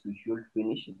minutes. We should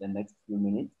finish in the next few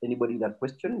minutes. Anybody with a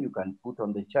question, you can put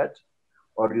on the chat,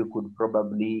 or you could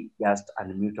probably just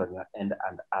unmute on your end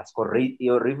and ask, or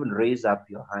even raise up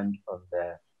your hand on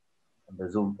the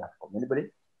Zoom platform. Anybody?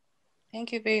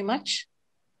 Thank you very much.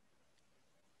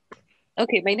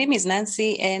 Okay, my name is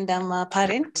Nancy, and I'm a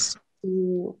parent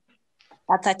to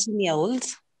a 13-year-old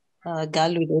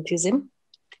girl with autism.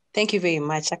 Thank you very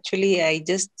much. Actually, I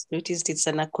just noticed it's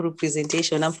a Nakuru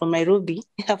presentation. I'm from Nairobi.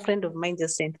 A friend of mine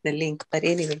just sent the link. But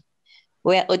anyway,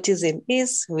 where autism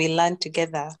is, we learn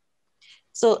together.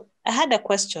 So I had a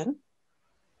question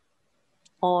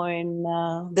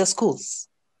on the schools.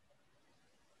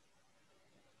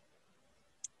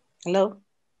 Hello?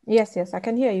 Yes, I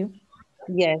can hear you.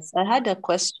 Yes, I had a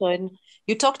question.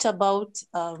 You talked about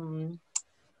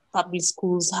public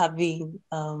schools having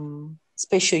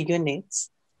special units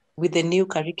with the new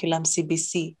curriculum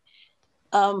CBC.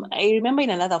 I remember in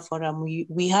another forum,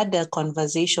 we had a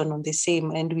conversation on the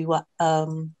same, and we were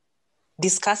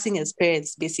discussing as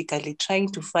parents, basically trying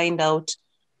to find out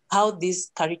how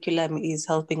this curriculum is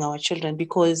helping our children.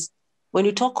 Because when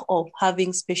you talk of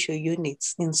having special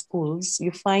units in schools,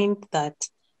 you find that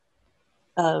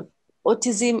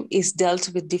autism is dealt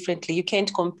with differently. You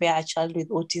can't compare a child with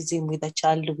autism with a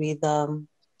child with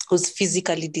who's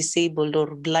physically disabled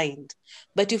or blind.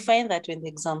 But you find that when the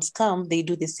exams come, they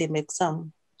do the same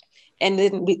exam. And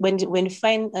then when you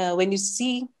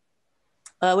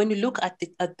look at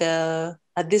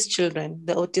these children,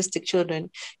 the autistic children,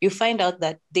 you find out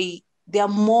that they are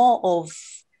more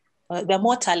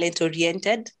talent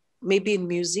oriented, maybe in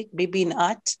music, maybe in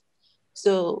art.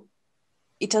 So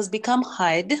it has become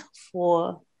hard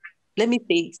for, let me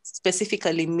say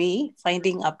specifically me,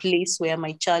 finding a place where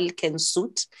my child can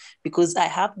suit, because I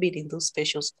have been in those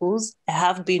special schools. I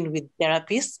have been with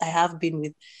therapists. I have been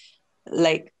with,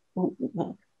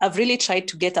 I've really tried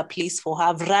to get a place for her.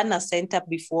 I've run a center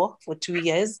before for 2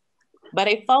 years, but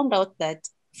I found out that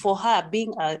for her,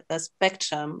 being a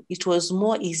spectrum, it was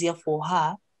more easier for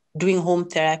her doing home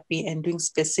therapy and doing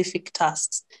specific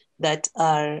tasks that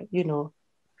are,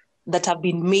 that have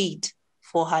been made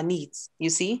for her needs, you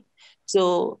see?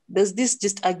 So there's this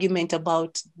just argument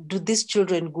about, do these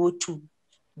children go to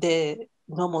the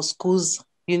normal schools,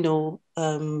 having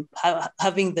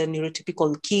the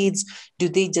neurotypical kids? Do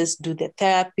they just do the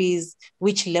therapies?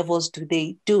 Which levels do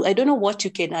they do? I don't know what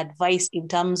you can advise in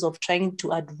terms of trying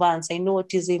to advance. I know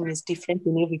autism is different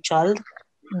in every child,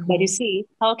 but you see,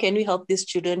 how can we help these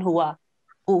children who are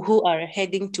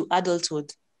heading to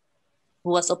adulthood,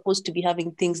 who are supposed to be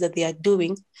having things that they are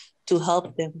doing to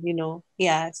help them,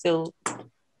 Yeah, so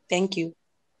thank you.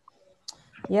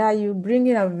 Yeah, you bring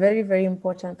in a very, very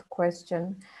important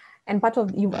question. And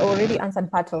you've already answered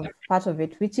part of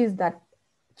it, which is that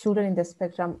children in the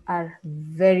spectrum are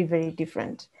very, very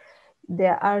different.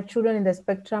 There are children in the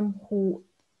spectrum who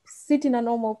sit in a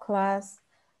normal class,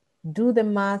 do the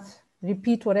math,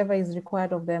 repeat whatever is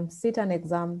required of them, sit an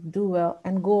exam, do well,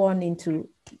 and go on into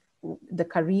the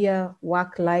career,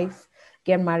 work life,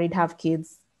 get married, have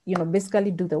kids,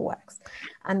 basically do the works.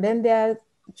 And then there are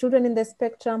children in the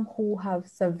spectrum who have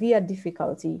severe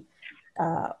difficulty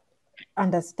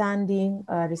understanding,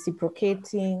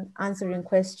 reciprocating, answering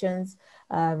questions,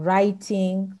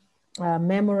 writing,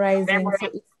 memorizing. So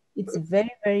it's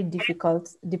very, very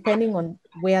difficult depending on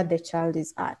where the child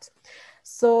is at.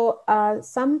 So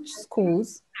some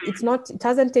schools, it's not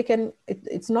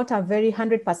a very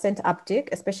 100% uptake,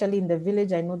 especially in the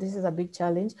village. I know this is a big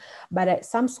challenge, but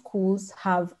some schools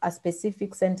have a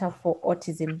specific center for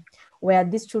autism, where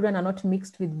these children are not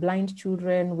mixed with blind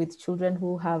children, with children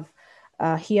who have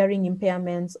hearing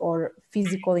impairments or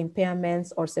physical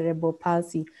impairments or cerebral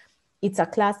palsy. It's a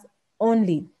class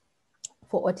only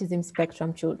for autism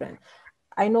spectrum children.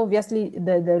 I know obviously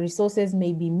the resources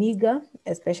may be meager,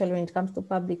 especially when it comes to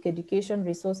public education.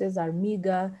 Resources are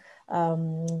meager.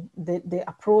 The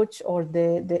approach or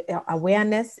the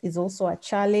awareness is also a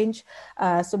challenge.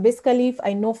 So basically, if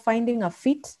I know finding a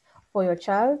fit for your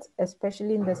child,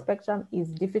 especially in the spectrum, is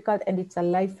difficult, and it's a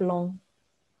lifelong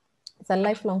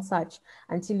search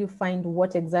until you find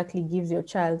what exactly gives your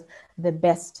child the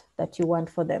best that you want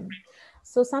for them.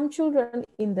 So some children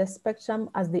in the spectrum,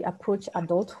 as they approach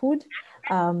adulthood,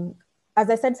 as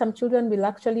I said, some children will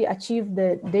actually achieve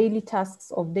the daily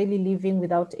tasks of daily living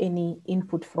without any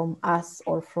input from us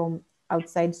or from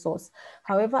outside source.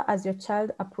 However, as your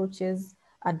child approaches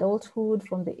adulthood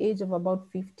from the age of about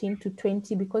 15 to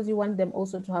 20, because you want them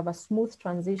also to have a smooth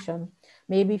transition,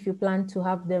 maybe if you plan to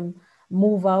have them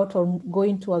move out or go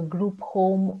into a group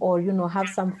home, or have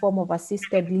some form of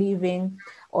assisted living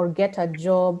or get a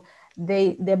job,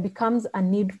 there becomes a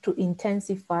need to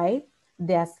intensify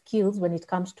their skills when it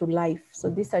comes to life. So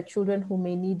these are children who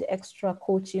may need extra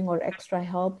coaching or extra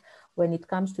help when it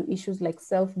comes to issues like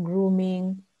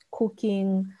self-grooming,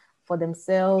 cooking for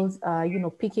themselves,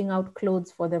 picking out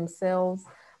clothes for themselves,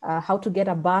 how to get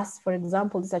a bus, for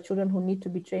example. These are children who need to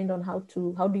be trained on how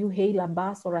do you hail a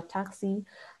bus or a taxi?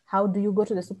 How do you go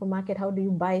to the supermarket? How do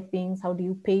you buy things? How do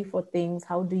you pay for things?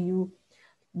 How do you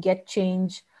get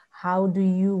change? How do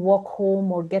you walk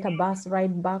home or get a bus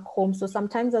ride back home? So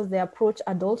sometimes as they approach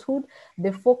adulthood,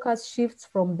 the focus shifts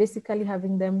from basically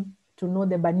having them to know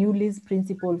the Bernoulli's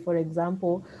principle, for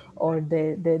example, or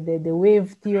the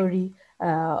wave theory,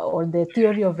 or the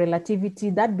theory of relativity.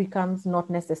 That becomes not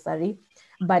necessary,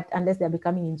 but unless they're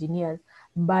becoming engineers.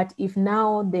 But if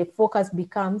now the focus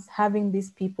becomes having these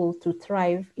people to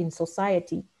thrive in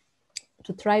society,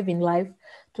 to thrive in life,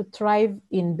 to thrive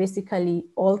in basically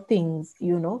all things,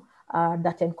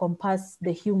 that encompass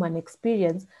the human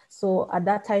experience. So at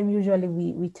that time, usually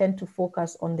we tend to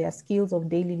focus on their skills of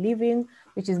daily living,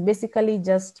 which is basically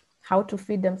just how to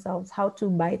feed themselves, how to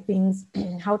buy things,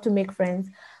 how to make friends,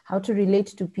 how to relate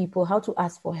to people, how to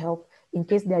ask for help in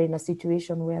case they're in a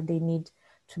situation where they need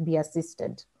to be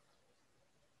assisted.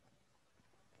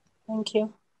 Thank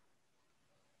you.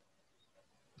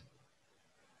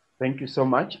 Thank you so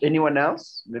much. Anyone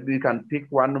else? Maybe we can pick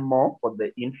one more for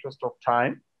the interest of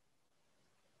time.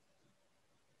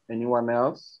 Anyone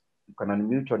else? You can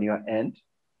unmute on your end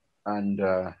and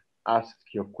ask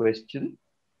your question.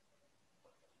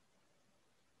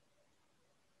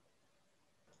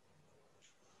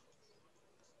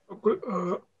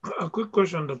 A quick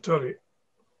question, Dr.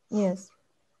 Yes.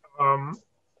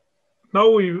 Now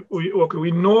we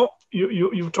know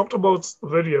you talked about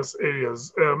various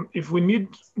areas. If we need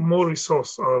more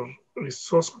resource or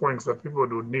resource points that people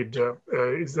would need,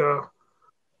 is there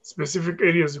specific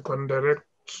areas you can direct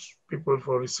people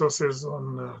for resources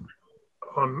on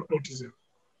autism?